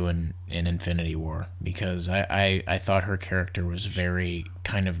to do in Infinity War, because I thought her character was very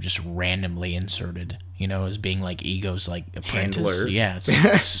kind of just randomly inserted, you know, as being like Ego's like apprentice. Handler. Yeah, it's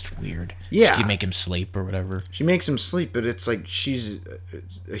just weird. Yeah. She can make him sleep or whatever. She makes him sleep, but it's like she's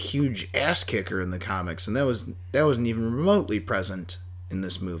a huge ass kicker in the comics, and that wasn't even remotely present in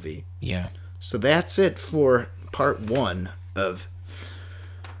this movie. Yeah. So that's it for part 1 of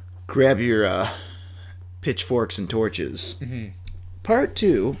Grab Your Pitchforks and Torches. Mm-hmm. Part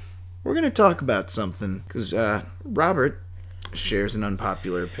 2, we're going to talk about something, because Robert shares an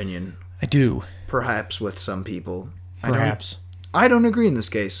unpopular opinion. I do. Perhaps with some people. Perhaps. I don't agree in this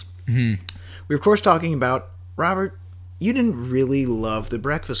case. Mm-hmm. We're, of course, talking about, Robert, you didn't really love The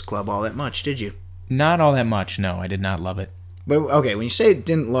Breakfast Club all that much, did you? Not all that much, no. I did not love it. But, okay, when you say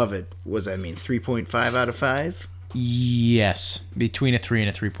didn't love it, what does that mean, 3.5 out of 5? Yes. Between a 3 and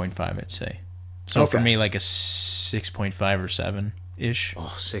a 3.5, I'd say. So for me, like a 6.5 or 7-ish.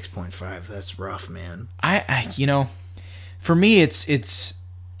 Oh, 6.5. That's rough, man. I you know, for me, it's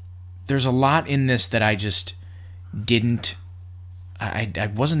there's a lot in this that I just didn't. I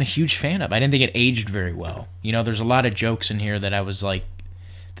wasn't a huge fan of. I didn't think it aged very well. You know, there's a lot of jokes in here that I was like,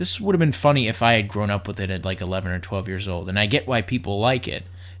 this would have been funny if I had grown up with it at like 11 or 12 years old. And I get why people like it,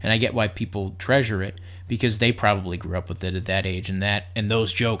 and I get why people treasure it, because they probably grew up with it at that age, and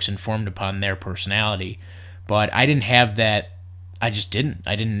those jokes informed upon their personality. But I didn't have that. I just didn't.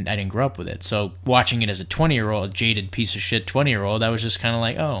 I didn't grow up with it. So watching it as a 20-year-old, jaded piece of shit 20-year-old, I was just kind of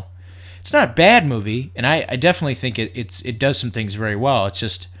like, oh, it's not a bad movie, and I definitely think it does some things very well. It's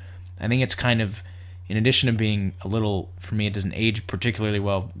just, I think it's kind of, in addition to being a little, for me, it doesn't age particularly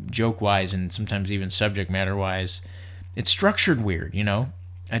well joke-wise, and sometimes even subject matter-wise. It's structured weird, you know?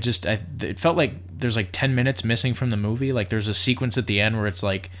 It felt like there's like 10 minutes missing from the movie. Like there's a sequence at the end where it's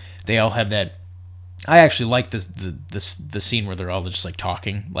like they all have that I actually like the scene where they're all just like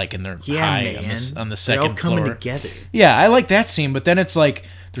talking, like in their high on the second they're all coming floor together. Yeah, I like that scene, but then it's like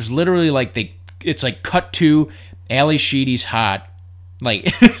there's literally like it's like cut to Ali Sheedy's hot. Like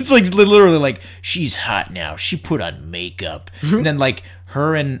it's like literally like she's hot now. She put on makeup. And then like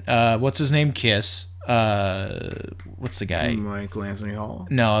her and what's his name? Kiss. What's the guy? Michael Anthony Hall.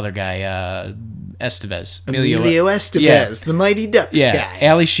 No, other guy. Estevez. Emilio Estevez, the Mighty Ducks guy.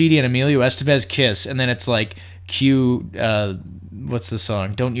 Ali Sheedy and Emilio Estevez kiss, and then it's like cue. What's the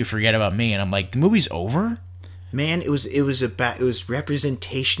song? Don't You Forget About Me. And I'm like, the movie's over. Man, it was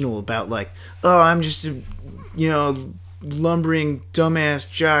representational about like, oh, I'm just a, lumbering dumbass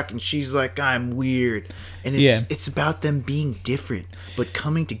jock, and she's like, I'm weird, and it's about them being different but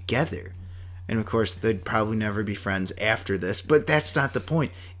coming together. And of course, they'd probably never be friends after this, but that's not the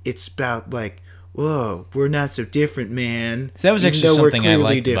point. It's about like, whoa, we're not so different, man. So that was actually something I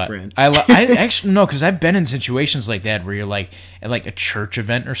liked different. I actually no, because I've been in situations like that where you're like at like a church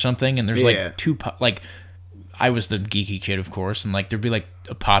event or something, and there's like two like. I was the geeky kid, of course, and like there'd be like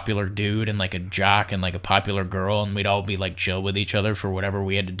a popular dude and like a jock and like a popular girl, and we'd all be like chill with each other for whatever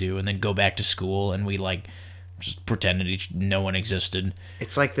we had to do, and then go back to school, and we like just pretended no one existed.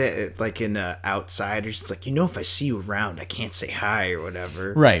 It's like that, like in Outsiders. It's like, if I see you around, I can't say hi or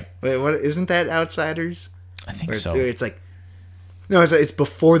whatever. Right? Wait, what? Isn't that Outsiders? I think so. It's like, no, it's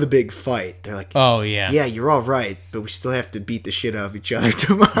before the big fight. They're like, oh yeah, yeah, you're all right, but we still have to beat the shit out of each other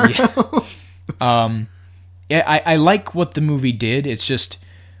tomorrow. Yeah. Yeah, I like what the movie did. It's just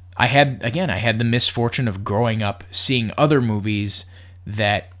I had the misfortune of growing up seeing other movies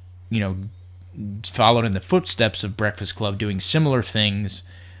that followed in the footsteps of Breakfast Club, doing similar things.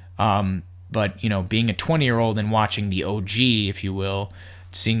 But being a 20-year-old and watching the OG, if you will,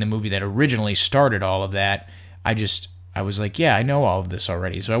 seeing the movie that originally started all of that, I was like, yeah, I know all of this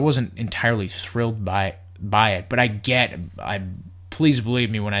already. So I wasn't entirely thrilled by it, but please believe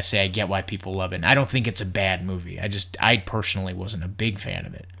me when I say I get why people love it. And I don't think it's a bad movie. I personally wasn't a big fan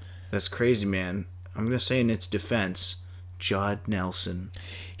of it. That's crazy, man. I'm going to say in its defense, Judd Nelson.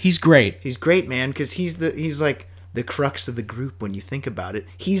 He's great. He's great, man, because he's like the crux of the group when you think about it.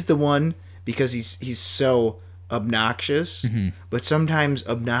 He's the one because he's so obnoxious, but sometimes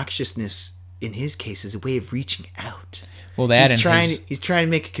obnoxiousness in his case is a way of reaching out. Well, he's trying to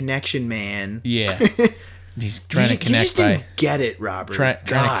make a connection, man. Yeah. He's trying to connect you just didn't get it, Robert. Trying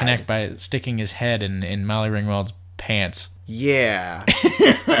to connect by sticking his head in Molly Ringwald's pants. Yeah.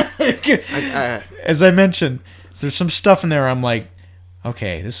 As I mentioned, there's some stuff in there I'm like,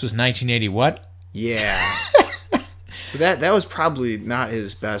 okay, this was 1980 what? Yeah. So that was probably not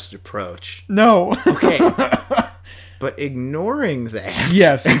his best approach. No. Okay. But ignoring that.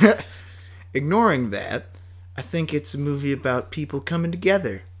 Yes. Ignoring that, I think it's a movie about people coming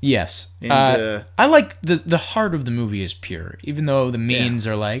together. Yes. And, I like the heart of the movie is pure, even though the means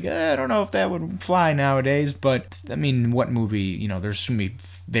are like, I don't know if that would fly nowadays, but I mean, what movie, there's going to be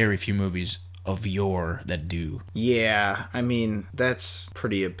very few movies of yore that do. Yeah, I mean, that's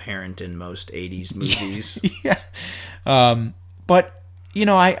pretty apparent in most 80s movies. Yeah. But,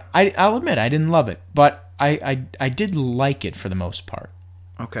 I'll admit I didn't love it, but I did like it for the most part.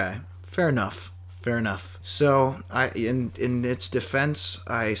 Okay, fair enough. So, in its defense,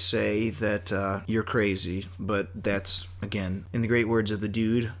 I say that you're crazy, but that's, again, in the great words of the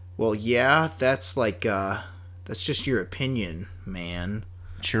dude, well, yeah, that's like, that's just your opinion, man.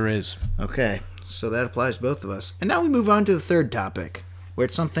 It sure is. Okay, so that applies to both of us. And now we move on to the third topic, where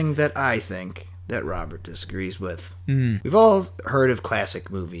it's something that I think that Robert disagrees with. We've all heard of classic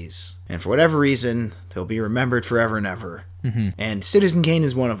movies, and for whatever reason, they'll be remembered forever and ever. And Citizen Kane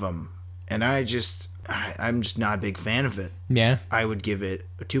is one of them. And I'm just not a big fan of it. Yeah? I would give it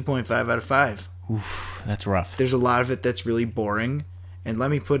a 2.5 out of 5. Oof, that's rough. There's a lot of it that's really boring. And let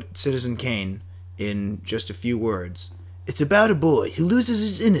me put Citizen Kane in just a few words. It's about a boy who loses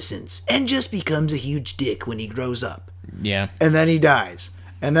his innocence and just becomes a huge dick when he grows up. Yeah. And then he dies.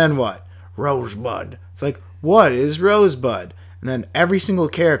 And then what? Rosebud. It's like, what is Rosebud? And then every single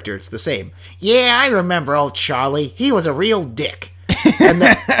character, it's the same. Yeah, I remember old Charlie. He was a real dick.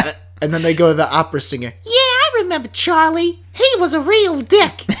 And then they go to the opera singer. Yeah, I remember Charlie. He was a real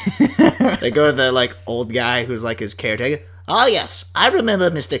dick. They go to the old guy who's like his caretaker. Oh yes, I remember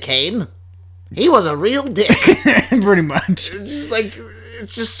Mr. Kane. He was a real dick. Pretty much.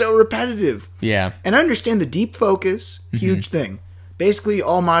 It's just so repetitive. Yeah. And I understand the deep focus, huge thing. Basically,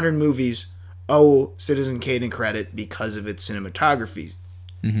 all modern movies owe Citizen Kane credit because of its cinematography.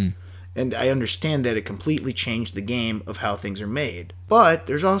 And I understand that it completely changed the game of how things are made. But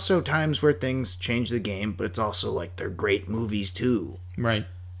there's also times where things change the game, but it's also like they're great movies too. Right.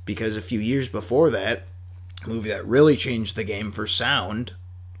 because a few years before that, a movie that really changed the game for sound,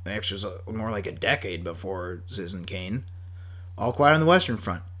 actually it was more like a decade before Citizen Kane, All Quiet on the Western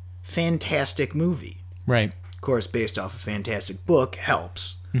Front. Fantastic movie. Right. Of course, based off a fantastic book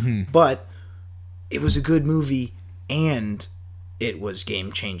helps. But it was a good movie, and it was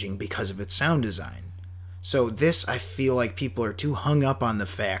game-changing because of its sound design. So this, I feel like people are too hung up on the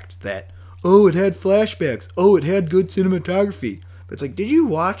fact that, oh, it had flashbacks. Oh, it had good cinematography. But it's like, did you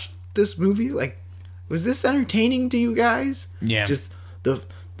watch this movie? Like, was this entertaining to you guys? Yeah. Just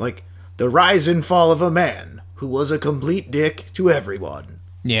the rise and fall of a man who was a complete dick to everyone.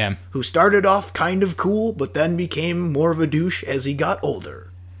 Yeah. Who started off kind of cool, but then became more of a douche as he got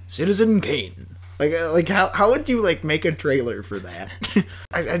older. Citizen Kane. Like how would you, like, make a trailer for that?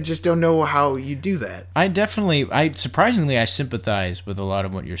 I just don't know how you do that. Surprisingly, I sympathize with a lot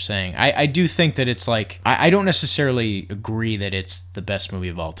of what you're saying. I do think that it's like, I don't necessarily agree that it's the best movie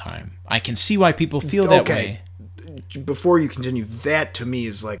of all time. I can see why people feel that way. Before you continue, that to me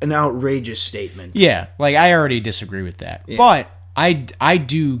is like an outrageous statement. Yeah, like, I already disagree with that. Yeah. But I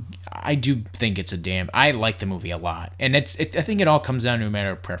do think it's I like the movie a lot. And I think it all comes down to a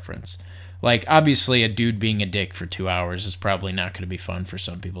matter of preference. Like, obviously, a dude being a dick for 2 hours is probably not going to be fun for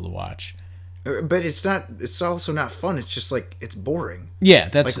some people to watch. But it's not. It's also not fun. It's just like, it's boring. Yeah,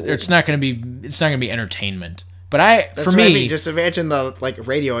 it's not going to be entertainment. But for me, just imagine the, like,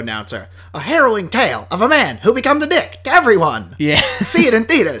 radio announcer: a harrowing tale of a man who becomes a dick to everyone. Yeah, see it in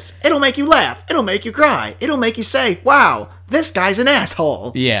theaters. It'll make you laugh. It'll make you cry. It'll make you say, "Wow, this guy's an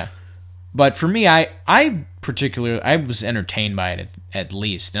asshole." Yeah, but for me, I was entertained by it at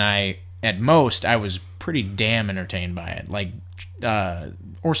least, and at most, I was pretty damn entertained by it. Like,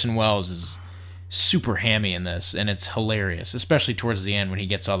 Orson Welles is super hammy in this, and it's hilarious, especially towards the end when he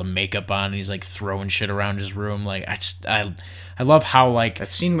gets all the makeup on and he's, like, throwing shit around his room. Like, I love how, like,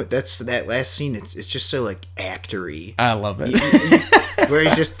 that last scene. It's just so, like, actory. I love it. Where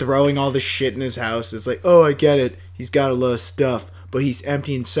he's just throwing all the shit in his house. It's like, oh, I get it. He's got a lot of stuff, but he's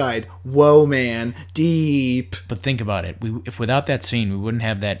empty inside. Whoa, man. Deep. But think about it. If without that scene, we wouldn't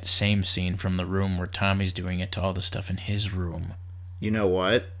have that same scene from The Room where Tommy's doing it to all the stuff in his room. You know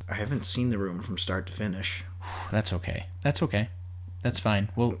what? I haven't seen The Room from start to finish. That's okay. That's fine.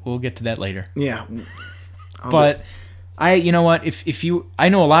 We'll get to that later. Yeah. But you know what? I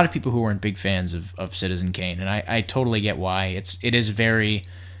know a lot of people who weren't big fans of Citizen Kane, and I totally get why. It is very,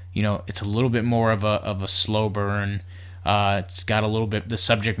 it's a little bit more of a slow burn. It's got a little bit. The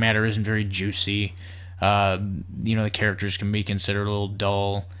subject matter isn't very juicy. The characters can be considered a little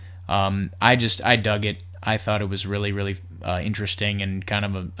dull. I dug it. I thought it was really, really interesting and kind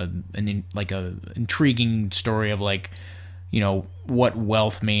of an intriguing story of, like, what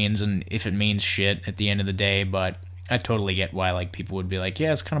wealth means and if it means shit at the end of the day. But I totally get why, like, people would be like,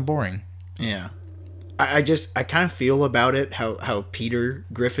 yeah, it's kind of boring. Yeah. I kind of feel about it how Peter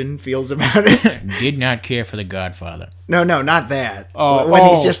Griffin feels about it. Did not care for The Godfather. No, not that. When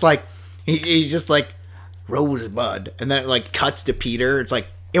he's just like, he's just like, Rosebud, and then it, like, cuts to Peter. It's like,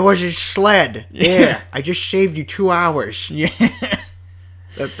 it was his sled. Yeah, I just saved you 2 hours. Yeah,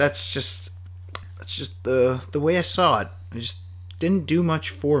 that's just the way I saw it. It just didn't do much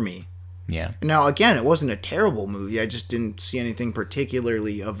for me. Yeah. Now, again, it wasn't a terrible movie. I just didn't see anything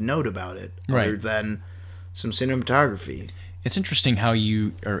particularly of note about it, other than some cinematography. It's interesting how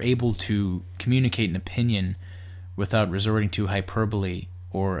you are able to communicate an opinion without resorting to hyperbole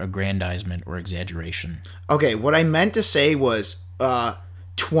or aggrandizement or exaggeration. Okay, what I meant to say was,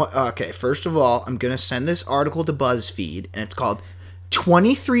 okay, first of all, I'm going to send this article to BuzzFeed, and it's called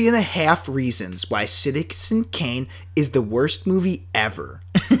 23 and a half Reasons Why Citizen Kane is the Worst Movie Ever.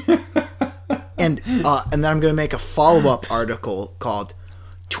 And then I'm going to make a follow-up article called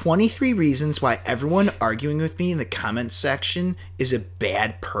 23 Reasons Why Everyone Arguing with Me in the Comments Section is a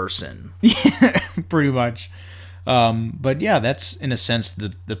Bad Person. Yeah, pretty much. But yeah, that's in a sense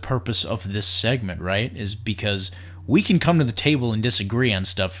the purpose of this segment, right? Is because we can come to the table and disagree on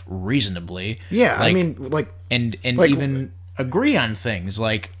stuff reasonably. Yeah, I mean, like... And like, even agree on things.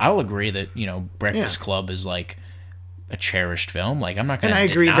 Like, I'll agree that, Breakfast Club is, like, a cherished film. Like, I'm not going to deny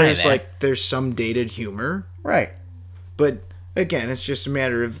that. And I agree there's some dated humor. Right. But, again, it's just a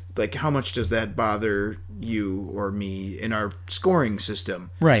matter of, like, how much does that bother you or me in our scoring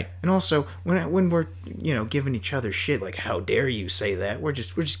system? Right. And also, when we're, giving each other shit, like, how dare you say that? We're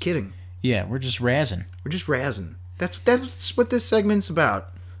just kidding. Yeah, we're just razzing. We're just razzing. That's what this segment's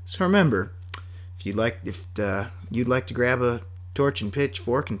about. So remember, if you'd like to grab a torch and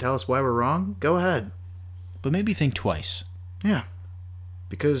pitchfork and tell us why we're wrong, go ahead. But maybe think twice. Yeah.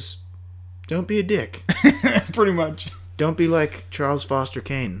 Because don't be a dick. Pretty much. Don't be like Charles Foster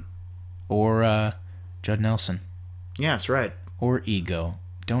Kane. Or Judd Nelson. Yeah, that's right. Or Ego.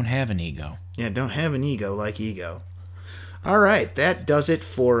 Don't have an ego. Yeah, don't have an ego like Ego. All right, that does it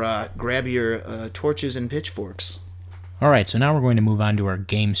for grab your torches and pitchforks. All right, so now we're going to move on to our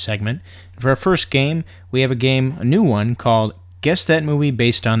game segment. For our first game, we have a new one called Guess That Movie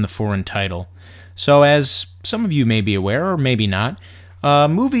Based on the Foreign Title. So as some of you may be aware, or maybe not,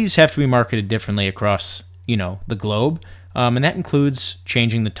 movies have to be marketed differently across, the globe, and that includes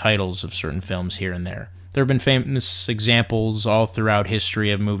changing the titles of certain films here and there. There have been famous examples all throughout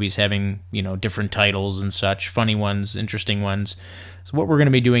history of movies having, different titles and such, funny ones, interesting ones. So what we're going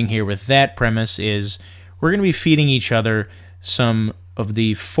to be doing here with that premise is we're going to be feeding each other some of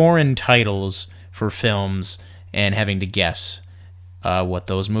the foreign titles for films and having to guess what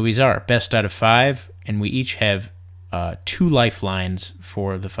those movies are. Best out of 5, and we each have 2 lifelines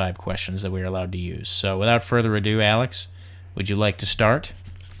for the 5 questions that we are allowed to use. So without further ado, Alex, would you like to start?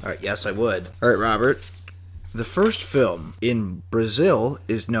 All right, yes, I would. All right, Robert. The first film in Brazil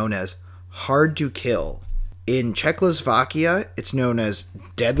is known as Hard to Kill. In Czechoslovakia, it's known as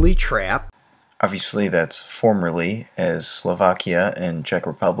Deadly Trap. Obviously, that's formerly, as Slovakia and Czech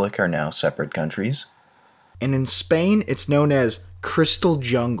Republic are now separate countries. And in Spain, it's known as Crystal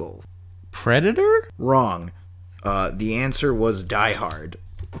Jungle. Predator? Wrong. The answer was Die Hard.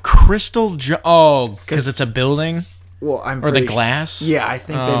 Oh, because it's a building? Well, or the glass? Yeah, I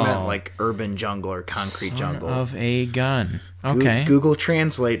think they meant like urban jungle or concrete jungle. Of a gun. Okay. Google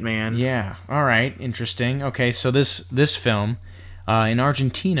Translate, man. Yeah. All right. Interesting. Okay, so this film, in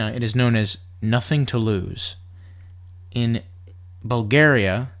Argentina, it is known as Nothing to Lose. In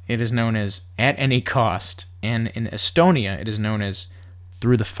Bulgaria, it is known as At Any Cost. And in Estonia, it is known as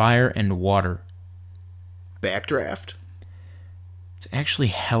Through the Fire and Water. Backdraft? It's actually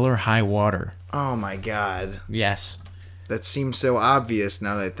Hell or High Water. Oh my god. Yes. That seems so obvious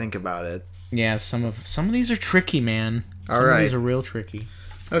now that I think about it. Yeah, some of these are tricky, man. Some of these are real tricky.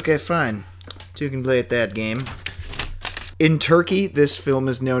 Okay, fine. 2 can play at that game. In Turkey, this film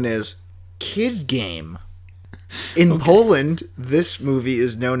is known as Kid Game. In Poland, this movie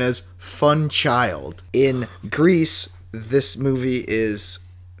is known as Fun Child. In Greece, this movie is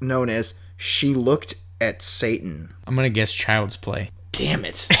known as She Looked at Satan. I'm going to guess Child's Play. Damn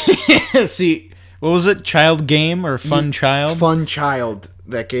it. See, what was it? Child Game or Fun Child? Fun Child.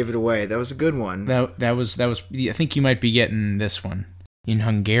 That gave it away. That was a good one. That was. I think you might be getting this one. In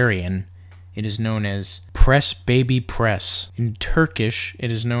Hungarian, it is known as Press Baby Press. In Turkish,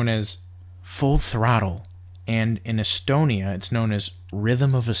 it is known as Full Throttle. And in Estonia, it's known as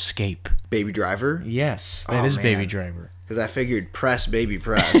Rhythm of Escape. Baby Driver? Yes, that is man. Baby Driver. Because I figured Press Baby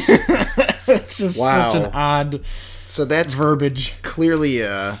Press. It's just such an odd verbiage. Clearly,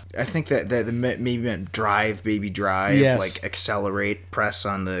 I think that maybe meant drive, baby drive. Yes. Like accelerate, press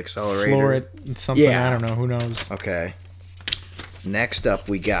on the accelerator. Floor it, something, yeah. I don't know, who knows. Okay. Next up,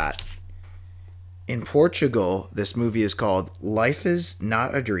 we got, in Portugal, this movie is called Life is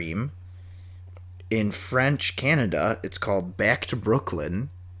Not a Dream. In French Canada, it's called Back to Brooklyn.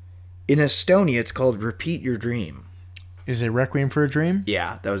 In Estonia, it's called Repeat Your Dream. Is it Requiem for a Dream?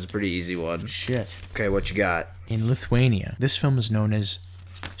 Yeah, that was a pretty easy one. Shit. Okay, what you got? In Lithuania, this film is known as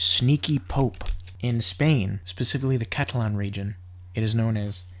Sneaky Pope. In Spain, specifically the Catalan region, it is known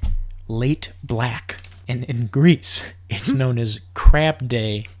as Late Black. And in Greece, it's known as Crab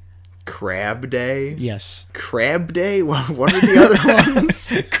Day. Crab Day? Yes. Crab Day? What are the other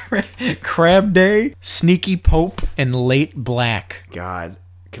ones? Crab Day, Sneaky Pope, and Late Black. God.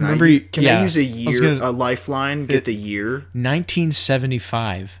 Can I use a year, a lifeline? Get the year?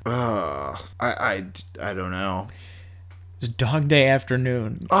 1975. I don't know. It's Dog Day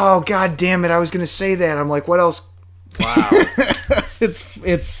Afternoon. Oh, god damn it. I was going to say that. I'm like, what else? Wow.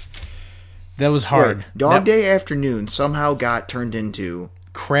 That was hard. Wait, Dog Day Afternoon somehow got turned into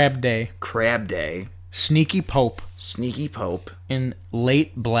Crab Day. Crab Day. Sneaky Pope. Sneaky Pope. And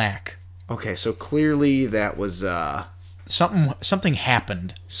Late Black. Okay, so clearly that was something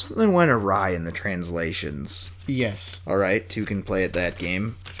happened. Something went awry in the translations. Yes. All right, 2 can play at that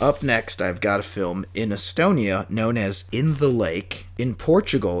game. Up next, I've got a film in Estonia known as In the Lake. In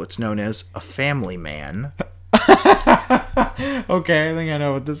Portugal, it's known as A Family Man. Okay, I think I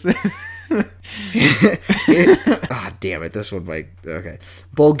know what this is. Damn it, this one might... Okay.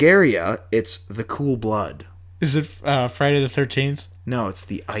 Bulgaria, it's The Cool Blood. Is it Friday the 13th? No, it's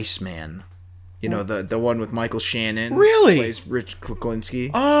The Iceman. You know, the one with Michael Shannon. Really? Plays Rich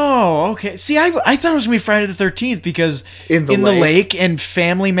Kuklinski. Oh, okay. See, I thought it was going to be Friday the 13th because In the lake and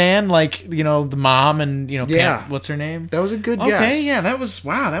Family Man, like, you know, the mom and, you know, Yeah. Pam, what's her name? That was a good guess. Okay, yeah, that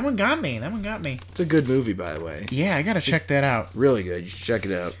one got me. It's a good movie, by the way. Yeah, I got to check that out. Really good. You should check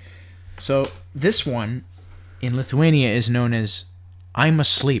it out. So, this one in Lithuania is known as I'm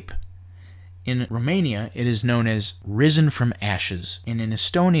Asleep. In Romania, it is known as Risen from Ashes. And in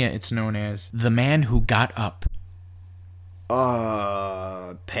Estonia, it's known as The Man Who Got Up.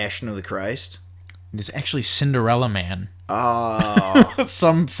 Passion of the Christ? It is actually Cinderella Man. Oh.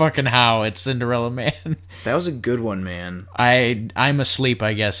 Some fucking how it's Cinderella Man. That was a good one, man. I'm Asleep,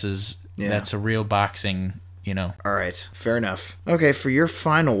 I guess, Yeah. that's a real boxing, you know. All right, fair enough. Okay, for your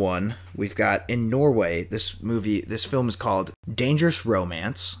final one, we've got in Norway, this film is called Dangerous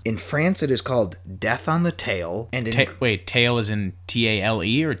Romance. In France, it is called Death on the Tail. And in Wait, tail is in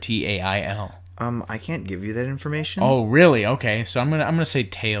T-A-L-E or T-A-I-L? I can't give you that information. Oh, really? Okay, so I'm gonna say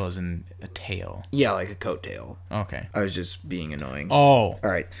tail is in a tail. Yeah, like a coattail. Okay. I was just being annoying. Oh. All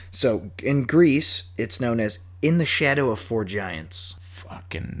right, so in Greece, it's known as In the Shadow of Four Giants.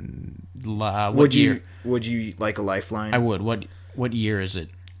 Fucking. What year? Would you like a lifeline? I would. What year is it?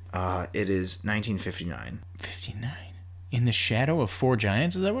 It is 1959. 59. In the Shadow of Four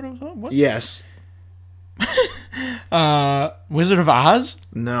Giants? Is that what it was? What? Yes. Wizard of Oz?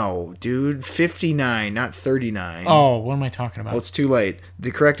 No, dude, 59, not 39. Oh, what am I talking about? Well, it's too late.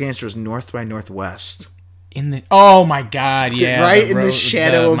 The correct answer is North by Northwest. Oh my God! Yeah, right in the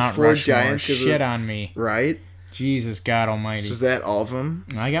shadow of Mount four Rushmore. giants. Shit on me, Right? Jesus God Almighty! So is that all of them?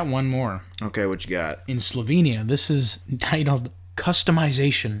 I got one more. Okay, what you got? In Slovenia, this is titled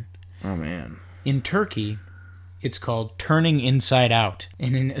Customization. Oh man. In Turkey, it's called Turning Inside Out,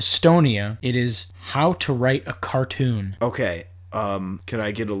 and in Estonia, it is How to Write a Cartoon. Okay. Can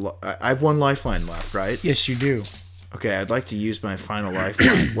I get I have one lifeline left, right? Yes, you do. Okay, I'd like to use my final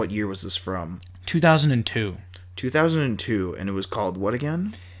lifeline. What year was this from? 2002. 2002, and it was called what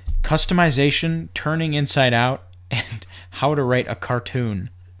again? Customization, Turning Inside Out, and How to Write a Cartoon.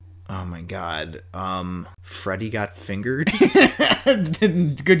 Oh my God. Freddy Got Fingered?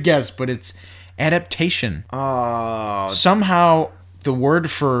 Good guess, but it's adaptation. Oh. Somehow, the word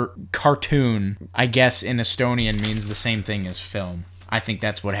for cartoon, I guess in Estonian, means the same thing as film. I think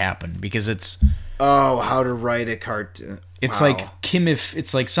that's what happened, because it's... Oh, how to write a cartoon. It's Wow. like Kimif,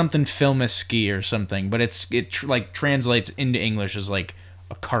 it's like something filmiski or something, but it translates into English as like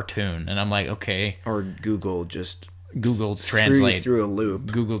a cartoon, and I'm like, okay. Or Google just Google Translate through a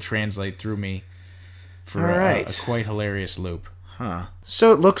loop. Google Translate threw me for All right. a quite hilarious loop. Huh.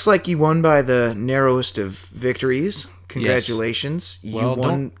 So it looks like you won by the narrowest of victories. Congratulations. Yes.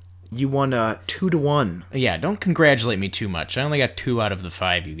 Well, You won 2-1. Yeah, don't congratulate me too much. I only got 2 out of the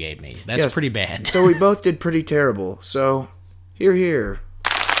 5 you gave me. That's Yes. pretty bad. So we both did pretty terrible. So, here.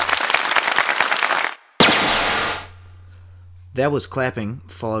 That was clapping,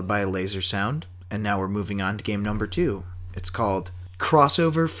 followed by a laser sound. And now we're moving on to game number 2. It's called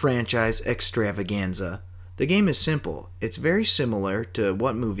Crossover Franchise Extravaganza. The game is simple. It's very similar to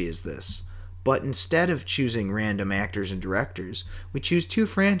What Movie Is This? But instead of choosing random actors and directors, we choose 2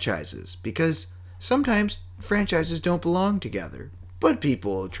 franchises, because sometimes franchises don't belong together. But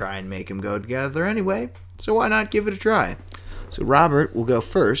people try and make them go together anyway, so why not give it a try? So Robert will go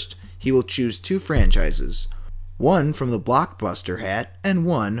first. He will choose 2 franchises. One from the Blockbuster hat, and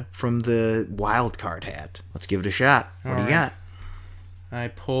one from the Wildcard hat. Let's give it a shot. What do you got? I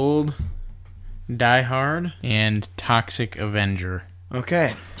pulled Die Hard and Toxic Avenger.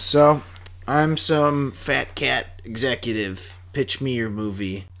 Okay, so I'm some fat cat executive. Pitch me your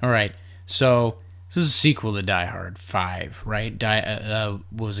movie. All right, so this is a sequel to Die Hard 5, right? What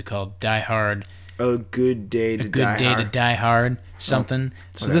was it called? Die Hard. A Good Day to Die Hard. A Good Day to Die Hard. Something.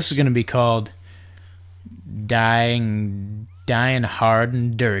 So this is going to be called Dying Hard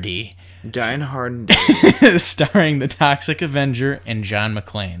and Dirty. Dying Hard and Dirty. Starring the Toxic Avenger and John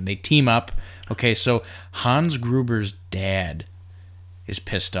McClane. They team up. Okay, so Hans Gruber's dad is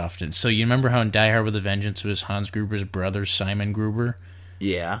pissed off. So you remember how in Die Hard with a Vengeance it was Hans Gruber's brother, Simon Gruber?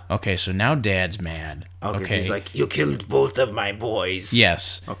 Yeah. Okay, so now Dad's mad. Okay. He's like, you killed both of my boys.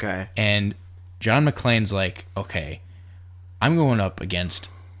 Yes. Okay. And John McClane's like, okay, I'm going up against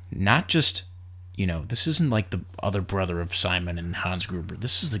not just, this isn't like the other brother of Simon and Hans Gruber.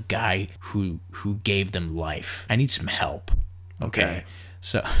 This is the guy who gave them life. I need some help. Okay.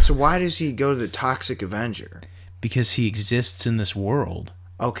 So why does he go to the Toxic Avenger? Because he exists in this world.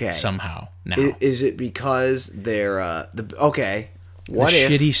 Okay. Somehow. Now. Is it because they're okay? The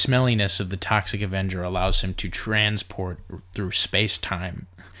shitty smelliness of the Toxic Avenger allows him to transport through space-time.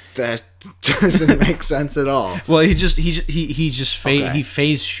 doesn't make sense at all. Well, he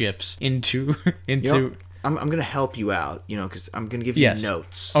phase shifts into. You know, I'm going to help you out, because I'm going to give you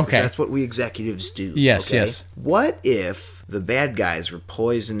notes. Okay. That's what we executives do. Yes, okay? yes. What if the bad guys were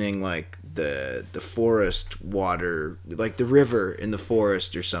poisoning, like, the forest water, like the river in the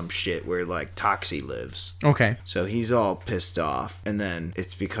forest or some shit where, like, Toxie lives? Okay. So he's all pissed off, and then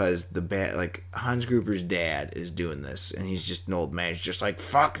it's because Hans Gruber's dad is doing this, and he's just an old man. He's just like,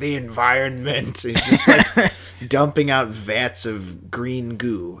 fuck the environment. He's just like dumping out vats of green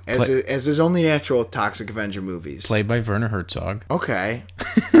goo, as his only natural Toxic Avenger movies. Played by Werner Herzog. Okay.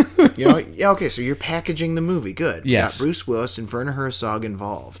 Okay, so you're packaging the movie. Good. Yes. Got Bruce Willis and Werner Herzog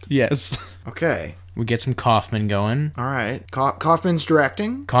involved. Yes. Okay. We get some Kaufman going. All right. Kaufman's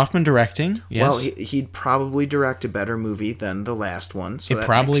directing? Kaufman directing, yes. Well, he'd probably direct a better movie than the last one, so it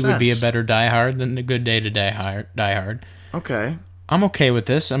probably would be a better Die Hard than A Good Day to Die Hard. Okay. I'm okay with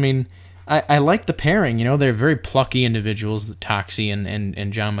this. I mean, I like the pairing. They're very plucky individuals, the Toxie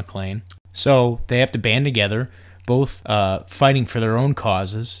and John McClane. So they have to band together, both fighting for their own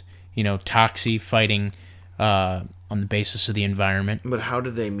causes. Toxie fighting on the basis of the environment. But how do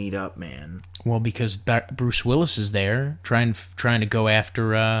they meet up, man? Well, because Bruce Willis is there trying to go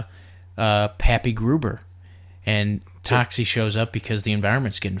after Pappy Gruber, and Toxie shows up because the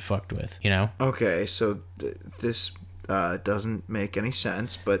environment's getting fucked with. Okay, so this doesn't make any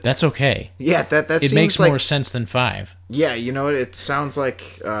sense, but that's okay. Yeah, that it seems makes like more sense than 5. Yeah, it sounds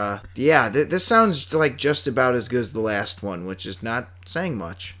like this sounds like just about as good as the last one, which is not saying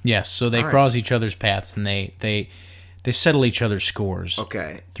much. Yes, so they cross each other's paths and they settle each other's scores.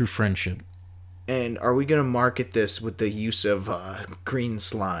 Okay, through friendship. And are we going to market this with the use of green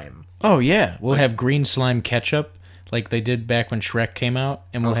slime? Oh, yeah. We'll have green slime ketchup like they did back when Shrek came out.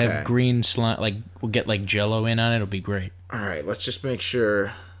 And we'll have green slime, we'll get like Jell-O in on it. It'll be great. All right, let's just make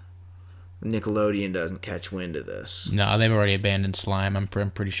sure Nickelodeon doesn't catch wind of this. No, they've already abandoned slime. I'm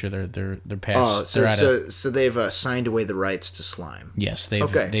pretty sure they're past. Oh, so they've signed away the rights to slime. Yes,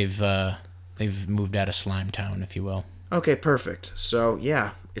 they've moved out of Slime Town, if you will. Okay, perfect. So,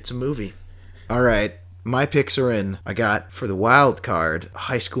 yeah, it's a movie. All right, my picks are in. I got, for the wild card,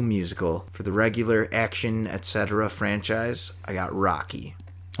 High School Musical. For the regular action, etc. franchise, I got Rocky.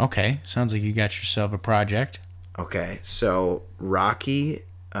 Okay, sounds like you got yourself a project. Okay, so Rocky,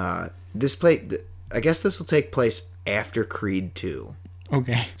 I guess this will take place after Creed 2.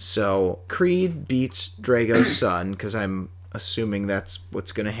 Okay. So Creed beats Drago's son, because I'm assuming that's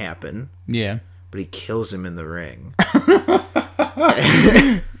what's going to happen. Yeah. But he kills him in the ring.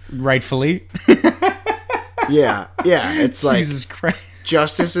 Rightfully. Yeah, it's like Jesus Christ.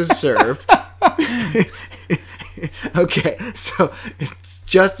 Justice is served. Okay, so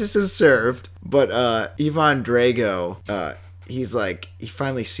justice is served, but Ivan Drago, he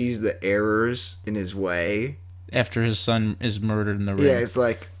finally sees the errors in his way. After his son is murdered in the ring. Yeah, he's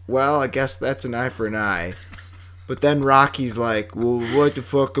like, well, I guess that's an eye for an eye. But then Rocky's like, well, what the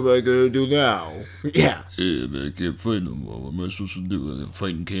fuck am I going to do now? Yeah. Yeah, man, I can't fight no more. What am I supposed to do? I'm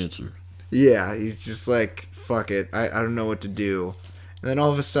fighting cancer. Yeah, he's just like, fuck it. I don't know what to do. And then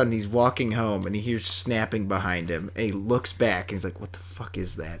all of a sudden he's walking home and he hears snapping behind him. And he looks back and he's like, what the fuck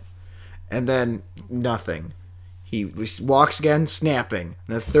is that? And then nothing. He walks again, snapping.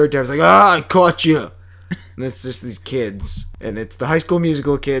 And the third time he's like, I caught you. And it's just these kids. And it's the High School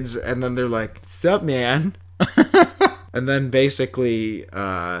Musical kids. And then they're like, what's up, man? And then basically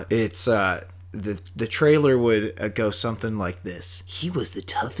it's the trailer would go something like this. He was the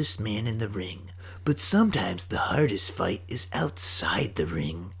toughest man in the ring, but sometimes the hardest fight is outside the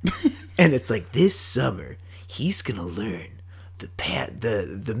ring. And it's like, this summer he's gonna learn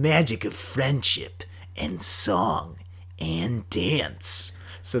the magic of friendship and song and dance.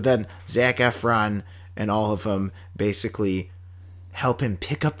 So then Zac Efron and all of them basically help him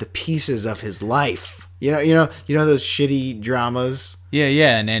pick up the pieces of his life. You know those shitty dramas.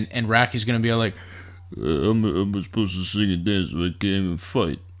 Yeah, and Rocky's gonna be all like, I'm supposed to sing and dance, but I can't even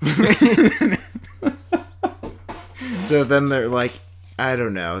fight. So then they're like, I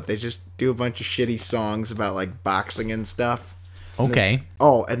don't know. They just do a bunch of shitty songs about like boxing and stuff. Okay.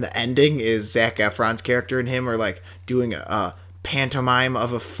 And the ending is Zac Efron's character and him are like doing a pantomime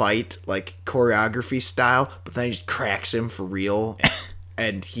of a fight, like choreography style, but then he just cracks him for real,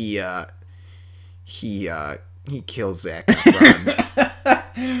 and he kills Zac Efron.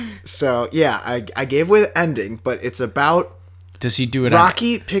 So yeah, I gave away the ending, but it's about does he do it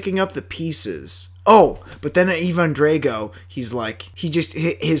Rocky picking up the pieces. Oh, but then Ivan Drago, he's like,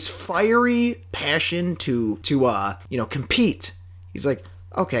 his fiery passion to compete. He's like,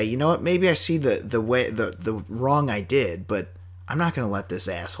 okay, you know what? Maybe I see the wrong I did, but I'm not going to let this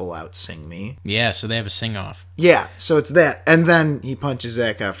asshole out sing me. Yeah, so they have a sing-off. Yeah, so it's that. And then he punches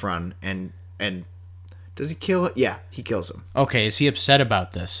Zac Efron and does he kill him? Yeah, he kills him. Okay, is he upset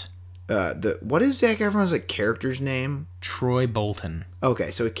about this? What is Zac Efron's character's name? Troy Bolton.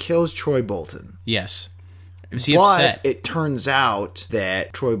 Okay, so he kills Troy Bolton. Yes. Is he But upset? it turns out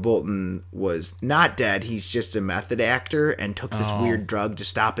that Troy Bolton was not dead. He's just a method actor and took this weird drug to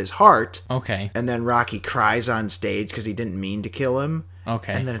stop his heart. Okay. And then Rocky cries on stage because he didn't mean to kill him.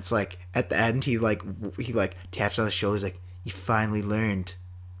 Okay. And then it's like, at the end, he taps on the shoulder. He's like, you finally learned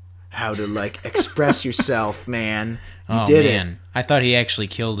how to, like, express yourself, man. You did it. I thought he actually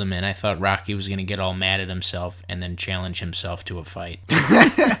killed him, and I thought Rocky was going to get all mad at himself and then challenge himself to a fight.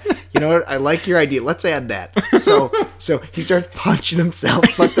 You know what? I like your idea. Let's add that. So he starts punching himself,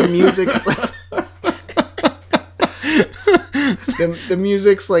 but the music's like, the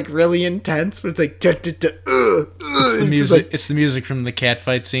music's like really intense, but it's like It's the music from the cat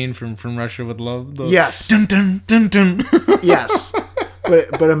fight scene from Russia with Love. Yes. Dun dun dun dun. Yes.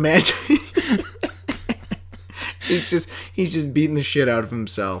 But imagine he's just beating the shit out of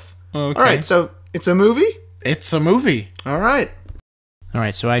himself. Okay. All right, so it's a movie? It's a movie. All right. All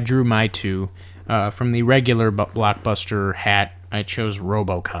right, so I drew my two. From the regular blockbuster hat, I chose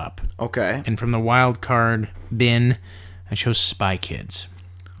RoboCop. Okay. And from the wild card bin, I chose Spy Kids.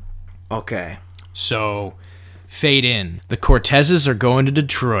 Okay. So, fade in. The Cortezes are going to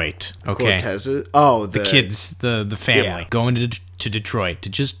Detroit. Okay. Cortezes? Oh, the kids, the family, going to Detroit to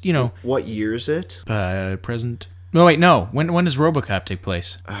just, What year is it? Present. No, wait, no. When does RoboCop take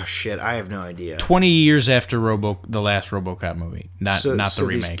place? Oh, shit, I have no idea. 20 years after the last RoboCop movie. Not the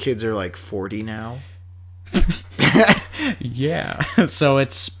remake. These kids are like 40 now? Yeah. So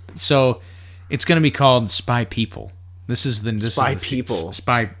it's going to be called Spy People. Spy People.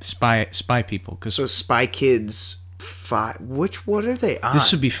 Spy People. So Spy Kids 5. What are they on?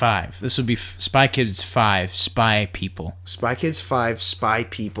 This would be 5. This would be Spy Kids 5. Spy People. Spy Kids 5. Spy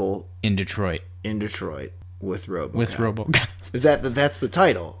People in Detroit. With RoboCop. Is that's the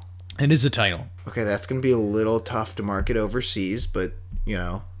title? It is a title. Okay, that's going to be a little tough to market overseas, but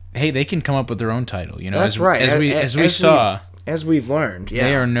hey, they can come up with their own title. That's right. As we've learned, yeah,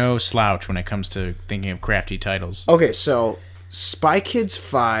 they are no slouch when it comes to thinking of crafty titles. Okay, so Spy Kids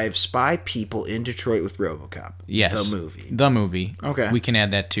 5, Spy People in Detroit with RoboCop. Yes, the movie. Okay, we can add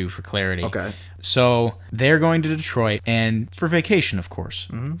that too for clarity. Okay, so they're going to Detroit and for vacation, of course,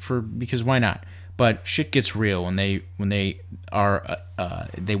 because why not? But shit gets real when they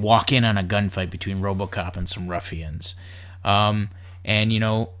walk in on a gunfight between RoboCop and some ruffians. And,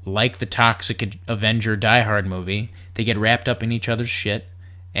 like the Toxic Avenger Die Hard movie, they get wrapped up in each other's shit,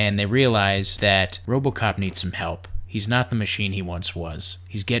 and they realize that RoboCop needs some help. He's not the machine he once was.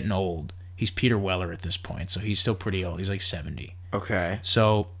 He's getting old. He's Peter Weller at this point, so he's still pretty old. He's like 70. Okay.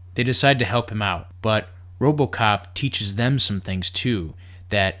 So they decide to help him out, but RoboCop teaches them some things, too,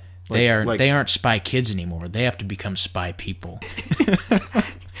 that they aren't spy kids anymore. They have to become spy people.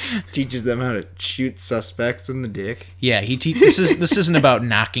 Teaches them how to shoot suspects in the dick. Yeah, this isn't about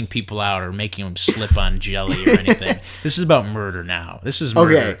knocking people out or making them slip on jelly or anything. This is about murder now. This is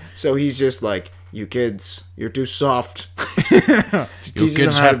murder. Okay, so he's just like, you kids, you're too soft. You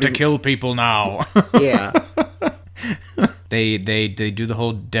kids have to kill people now. Yeah. They do the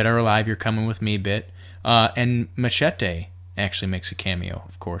whole dead or alive, you're coming with me bit. And Machete actually makes a cameo,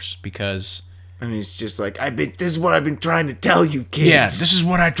 of course, because... And he's just like, this is what I've been trying to tell you, kids. Yeah, this is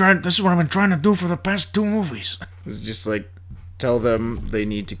what I've been trying to do for the past 2 movies. It's just like, tell them they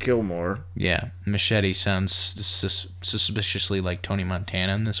need to kill more. Yeah, Machete sounds suspiciously like Tony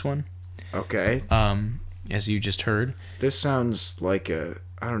Montana in this one. Okay. As you just heard. This sounds like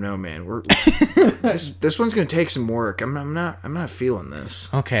I don't know, man. This one's gonna take some work. I'm not feeling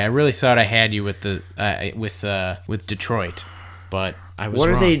this. Okay, I really thought I had you with with Detroit, but I was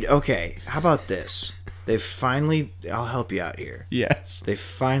wrong. Okay, how about this? They've finally... I'll help you out here. Yes. They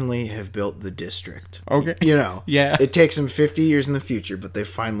finally have built the district. Okay. Yeah. It takes them 50 years in the future, but they've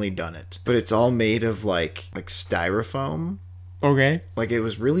finally done it. But it's all made of, like styrofoam. Okay. Like, it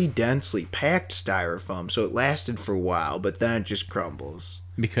was really densely packed styrofoam, so it lasted for a while, but then it just crumbles.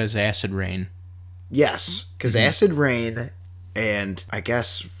 Because acid rain. Yes, because acid rain... And I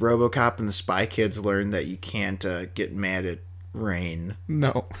guess RoboCop and the Spy Kids learned that you can't get mad at rain.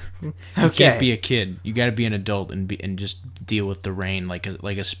 No. You can't be a kid. You got to be an adult and just deal with the rain like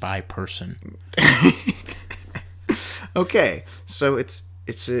a spy person. Okay, so it's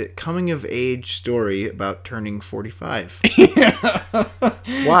a coming of age story about turning 45.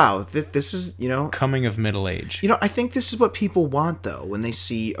 Wow, this is, coming of middle age. I think this is what people want though when they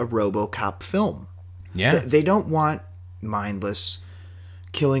see a RoboCop film. Yeah. They don't want mindless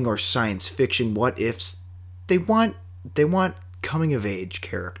killing or science fiction what ifs. They want coming of age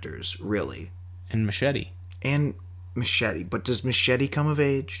characters, really. And Machete. But does Machete come of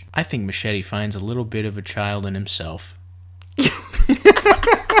age? I think Machete finds a little bit of a child in himself.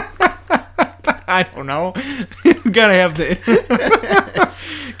 I don't know. Gotta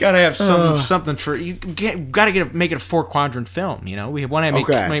have something for you. Gotta make it a 4-quadrant film. You know, we want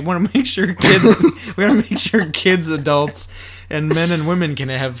to make sure kids, adults, and men and women can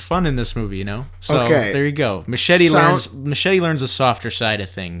have fun in this movie. You know, so there you go. Machete learns the softer side of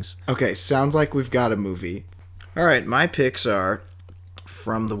things. Okay, sounds like we've got a movie. All right, my picks are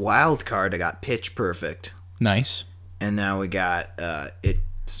from the wild card. I got Pitch Perfect. Nice. And now we got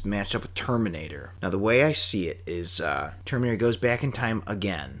it's matched up with Terminator. Now, the way I see it is Terminator goes back in time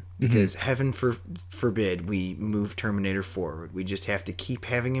again. Because heaven forbid we move Terminator forward. We just have to keep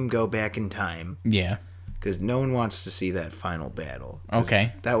having him go back in time. Yeah. Because no one wants to see that final battle.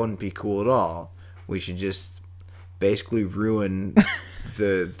 Okay. That wouldn't be cool at all. We should just basically ruin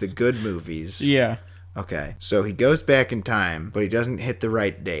the good movies. Yeah. Okay. So he goes back in time, but he doesn't hit the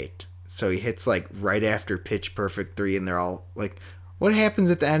right date. So he hits like right after Pitch Perfect 3, and they're all like, what happens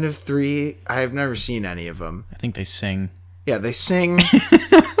at the end of 3? I've never seen any of them. I think they sing. Yeah, they sing.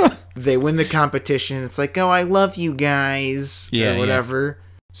 They win the competition. It's like, oh, I love you guys. Yeah, or whatever. Yeah.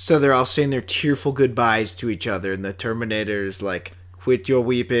 So they're all saying their tearful goodbyes to each other, and the Terminator is like, quit your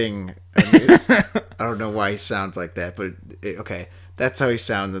weeping. I don't know why he sounds like that, but okay. That's how he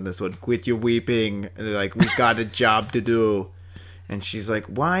sounds in this one. Quit your weeping. And they're like, we've got a job to do. And she's like,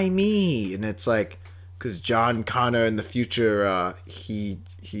 why me? And it's like, because John Connor in the future,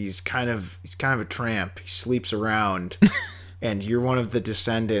 he's kind of a tramp. He sleeps around. And you're one of the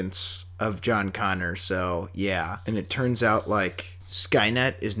descendants of John Connor, so yeah. And it turns out like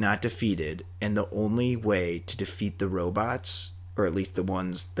Skynet is not defeated, and the only way to defeat the robots, or at least the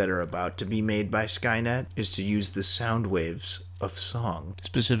ones that are about to be made by Skynet, is to use the sound waves of song.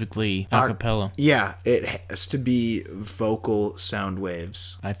 Specifically, a cappella. Yeah, it has to be vocal sound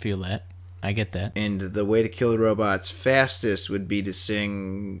waves. I feel that. I get that. And the way to kill the robots fastest would be to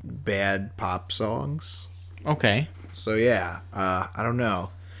sing bad pop songs. Okay. So yeah, I don't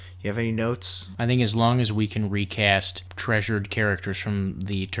know. You have any notes? I think as long as we can recast treasured characters from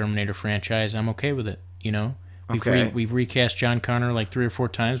the Terminator franchise, I'm okay with it. You know? We've recast John Connor like 3 or 4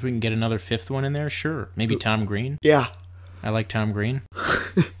 times. We can get another 5th one in there? Sure. Maybe Tom Green? Yeah. I like Tom Green.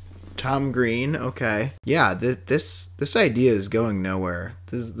 Tom Green, okay. Yeah, this idea is going nowhere.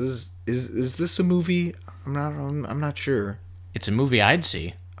 Is this a movie? I'm not sure. It's a movie I'd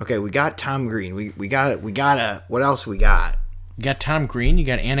see. Okay, we got Tom Green. We got what else we got? You got Tom Green, you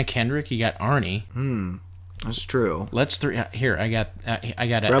got Anna Kendrick, you got Arnie. That's true. Here, I got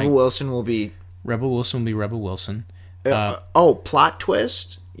Rebel Wilson will be Rebel Wilson. Plot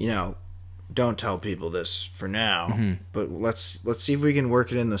twist? You know, don't tell people this for now, but let's see if we can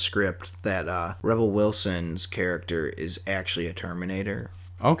work it in the script that Rebel Wilson's character is actually a Terminator.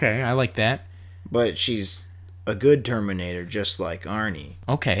 Okay, I like that. But she's a good Terminator, just like Arnie.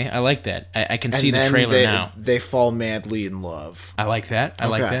 Okay, I like that. I can see the trailer now. They fall madly in love. I like that. I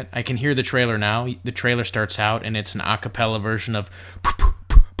like that. I can hear the trailer now. The trailer starts out, and it's an a cappella version of...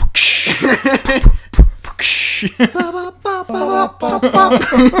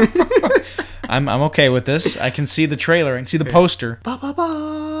 I'm okay with this. I can see the trailer. I can see the poster.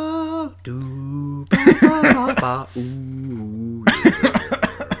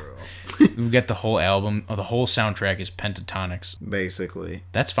 We get the whole album, or the whole soundtrack is pentatonics. Basically.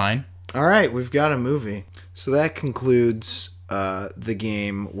 That's fine. All right, we've got a movie. So that concludes the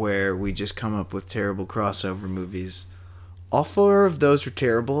game where we just come up with terrible crossover movies. All 4 of those are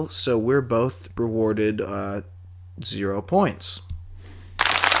terrible, so we're both rewarded 0 points.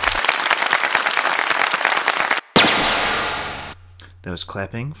 That was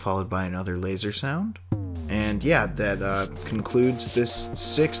clapping, followed by another laser sound. And yeah, that concludes this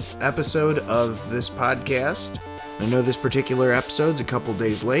 6th episode of this podcast. I know this particular episode's a couple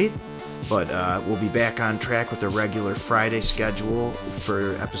days late, but we'll be back on track with a regular Friday schedule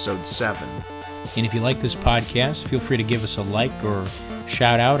for episode 7. And if you like this podcast, feel free to give us a like or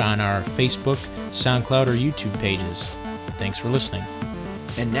shout out on our Facebook, SoundCloud, or YouTube pages. Thanks for listening.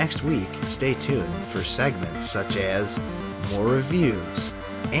 And next week, stay tuned for segments such as more reviews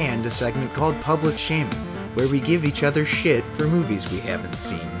and a segment called Public Shaming, where we give each other shit for movies we haven't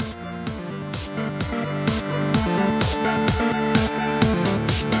seen.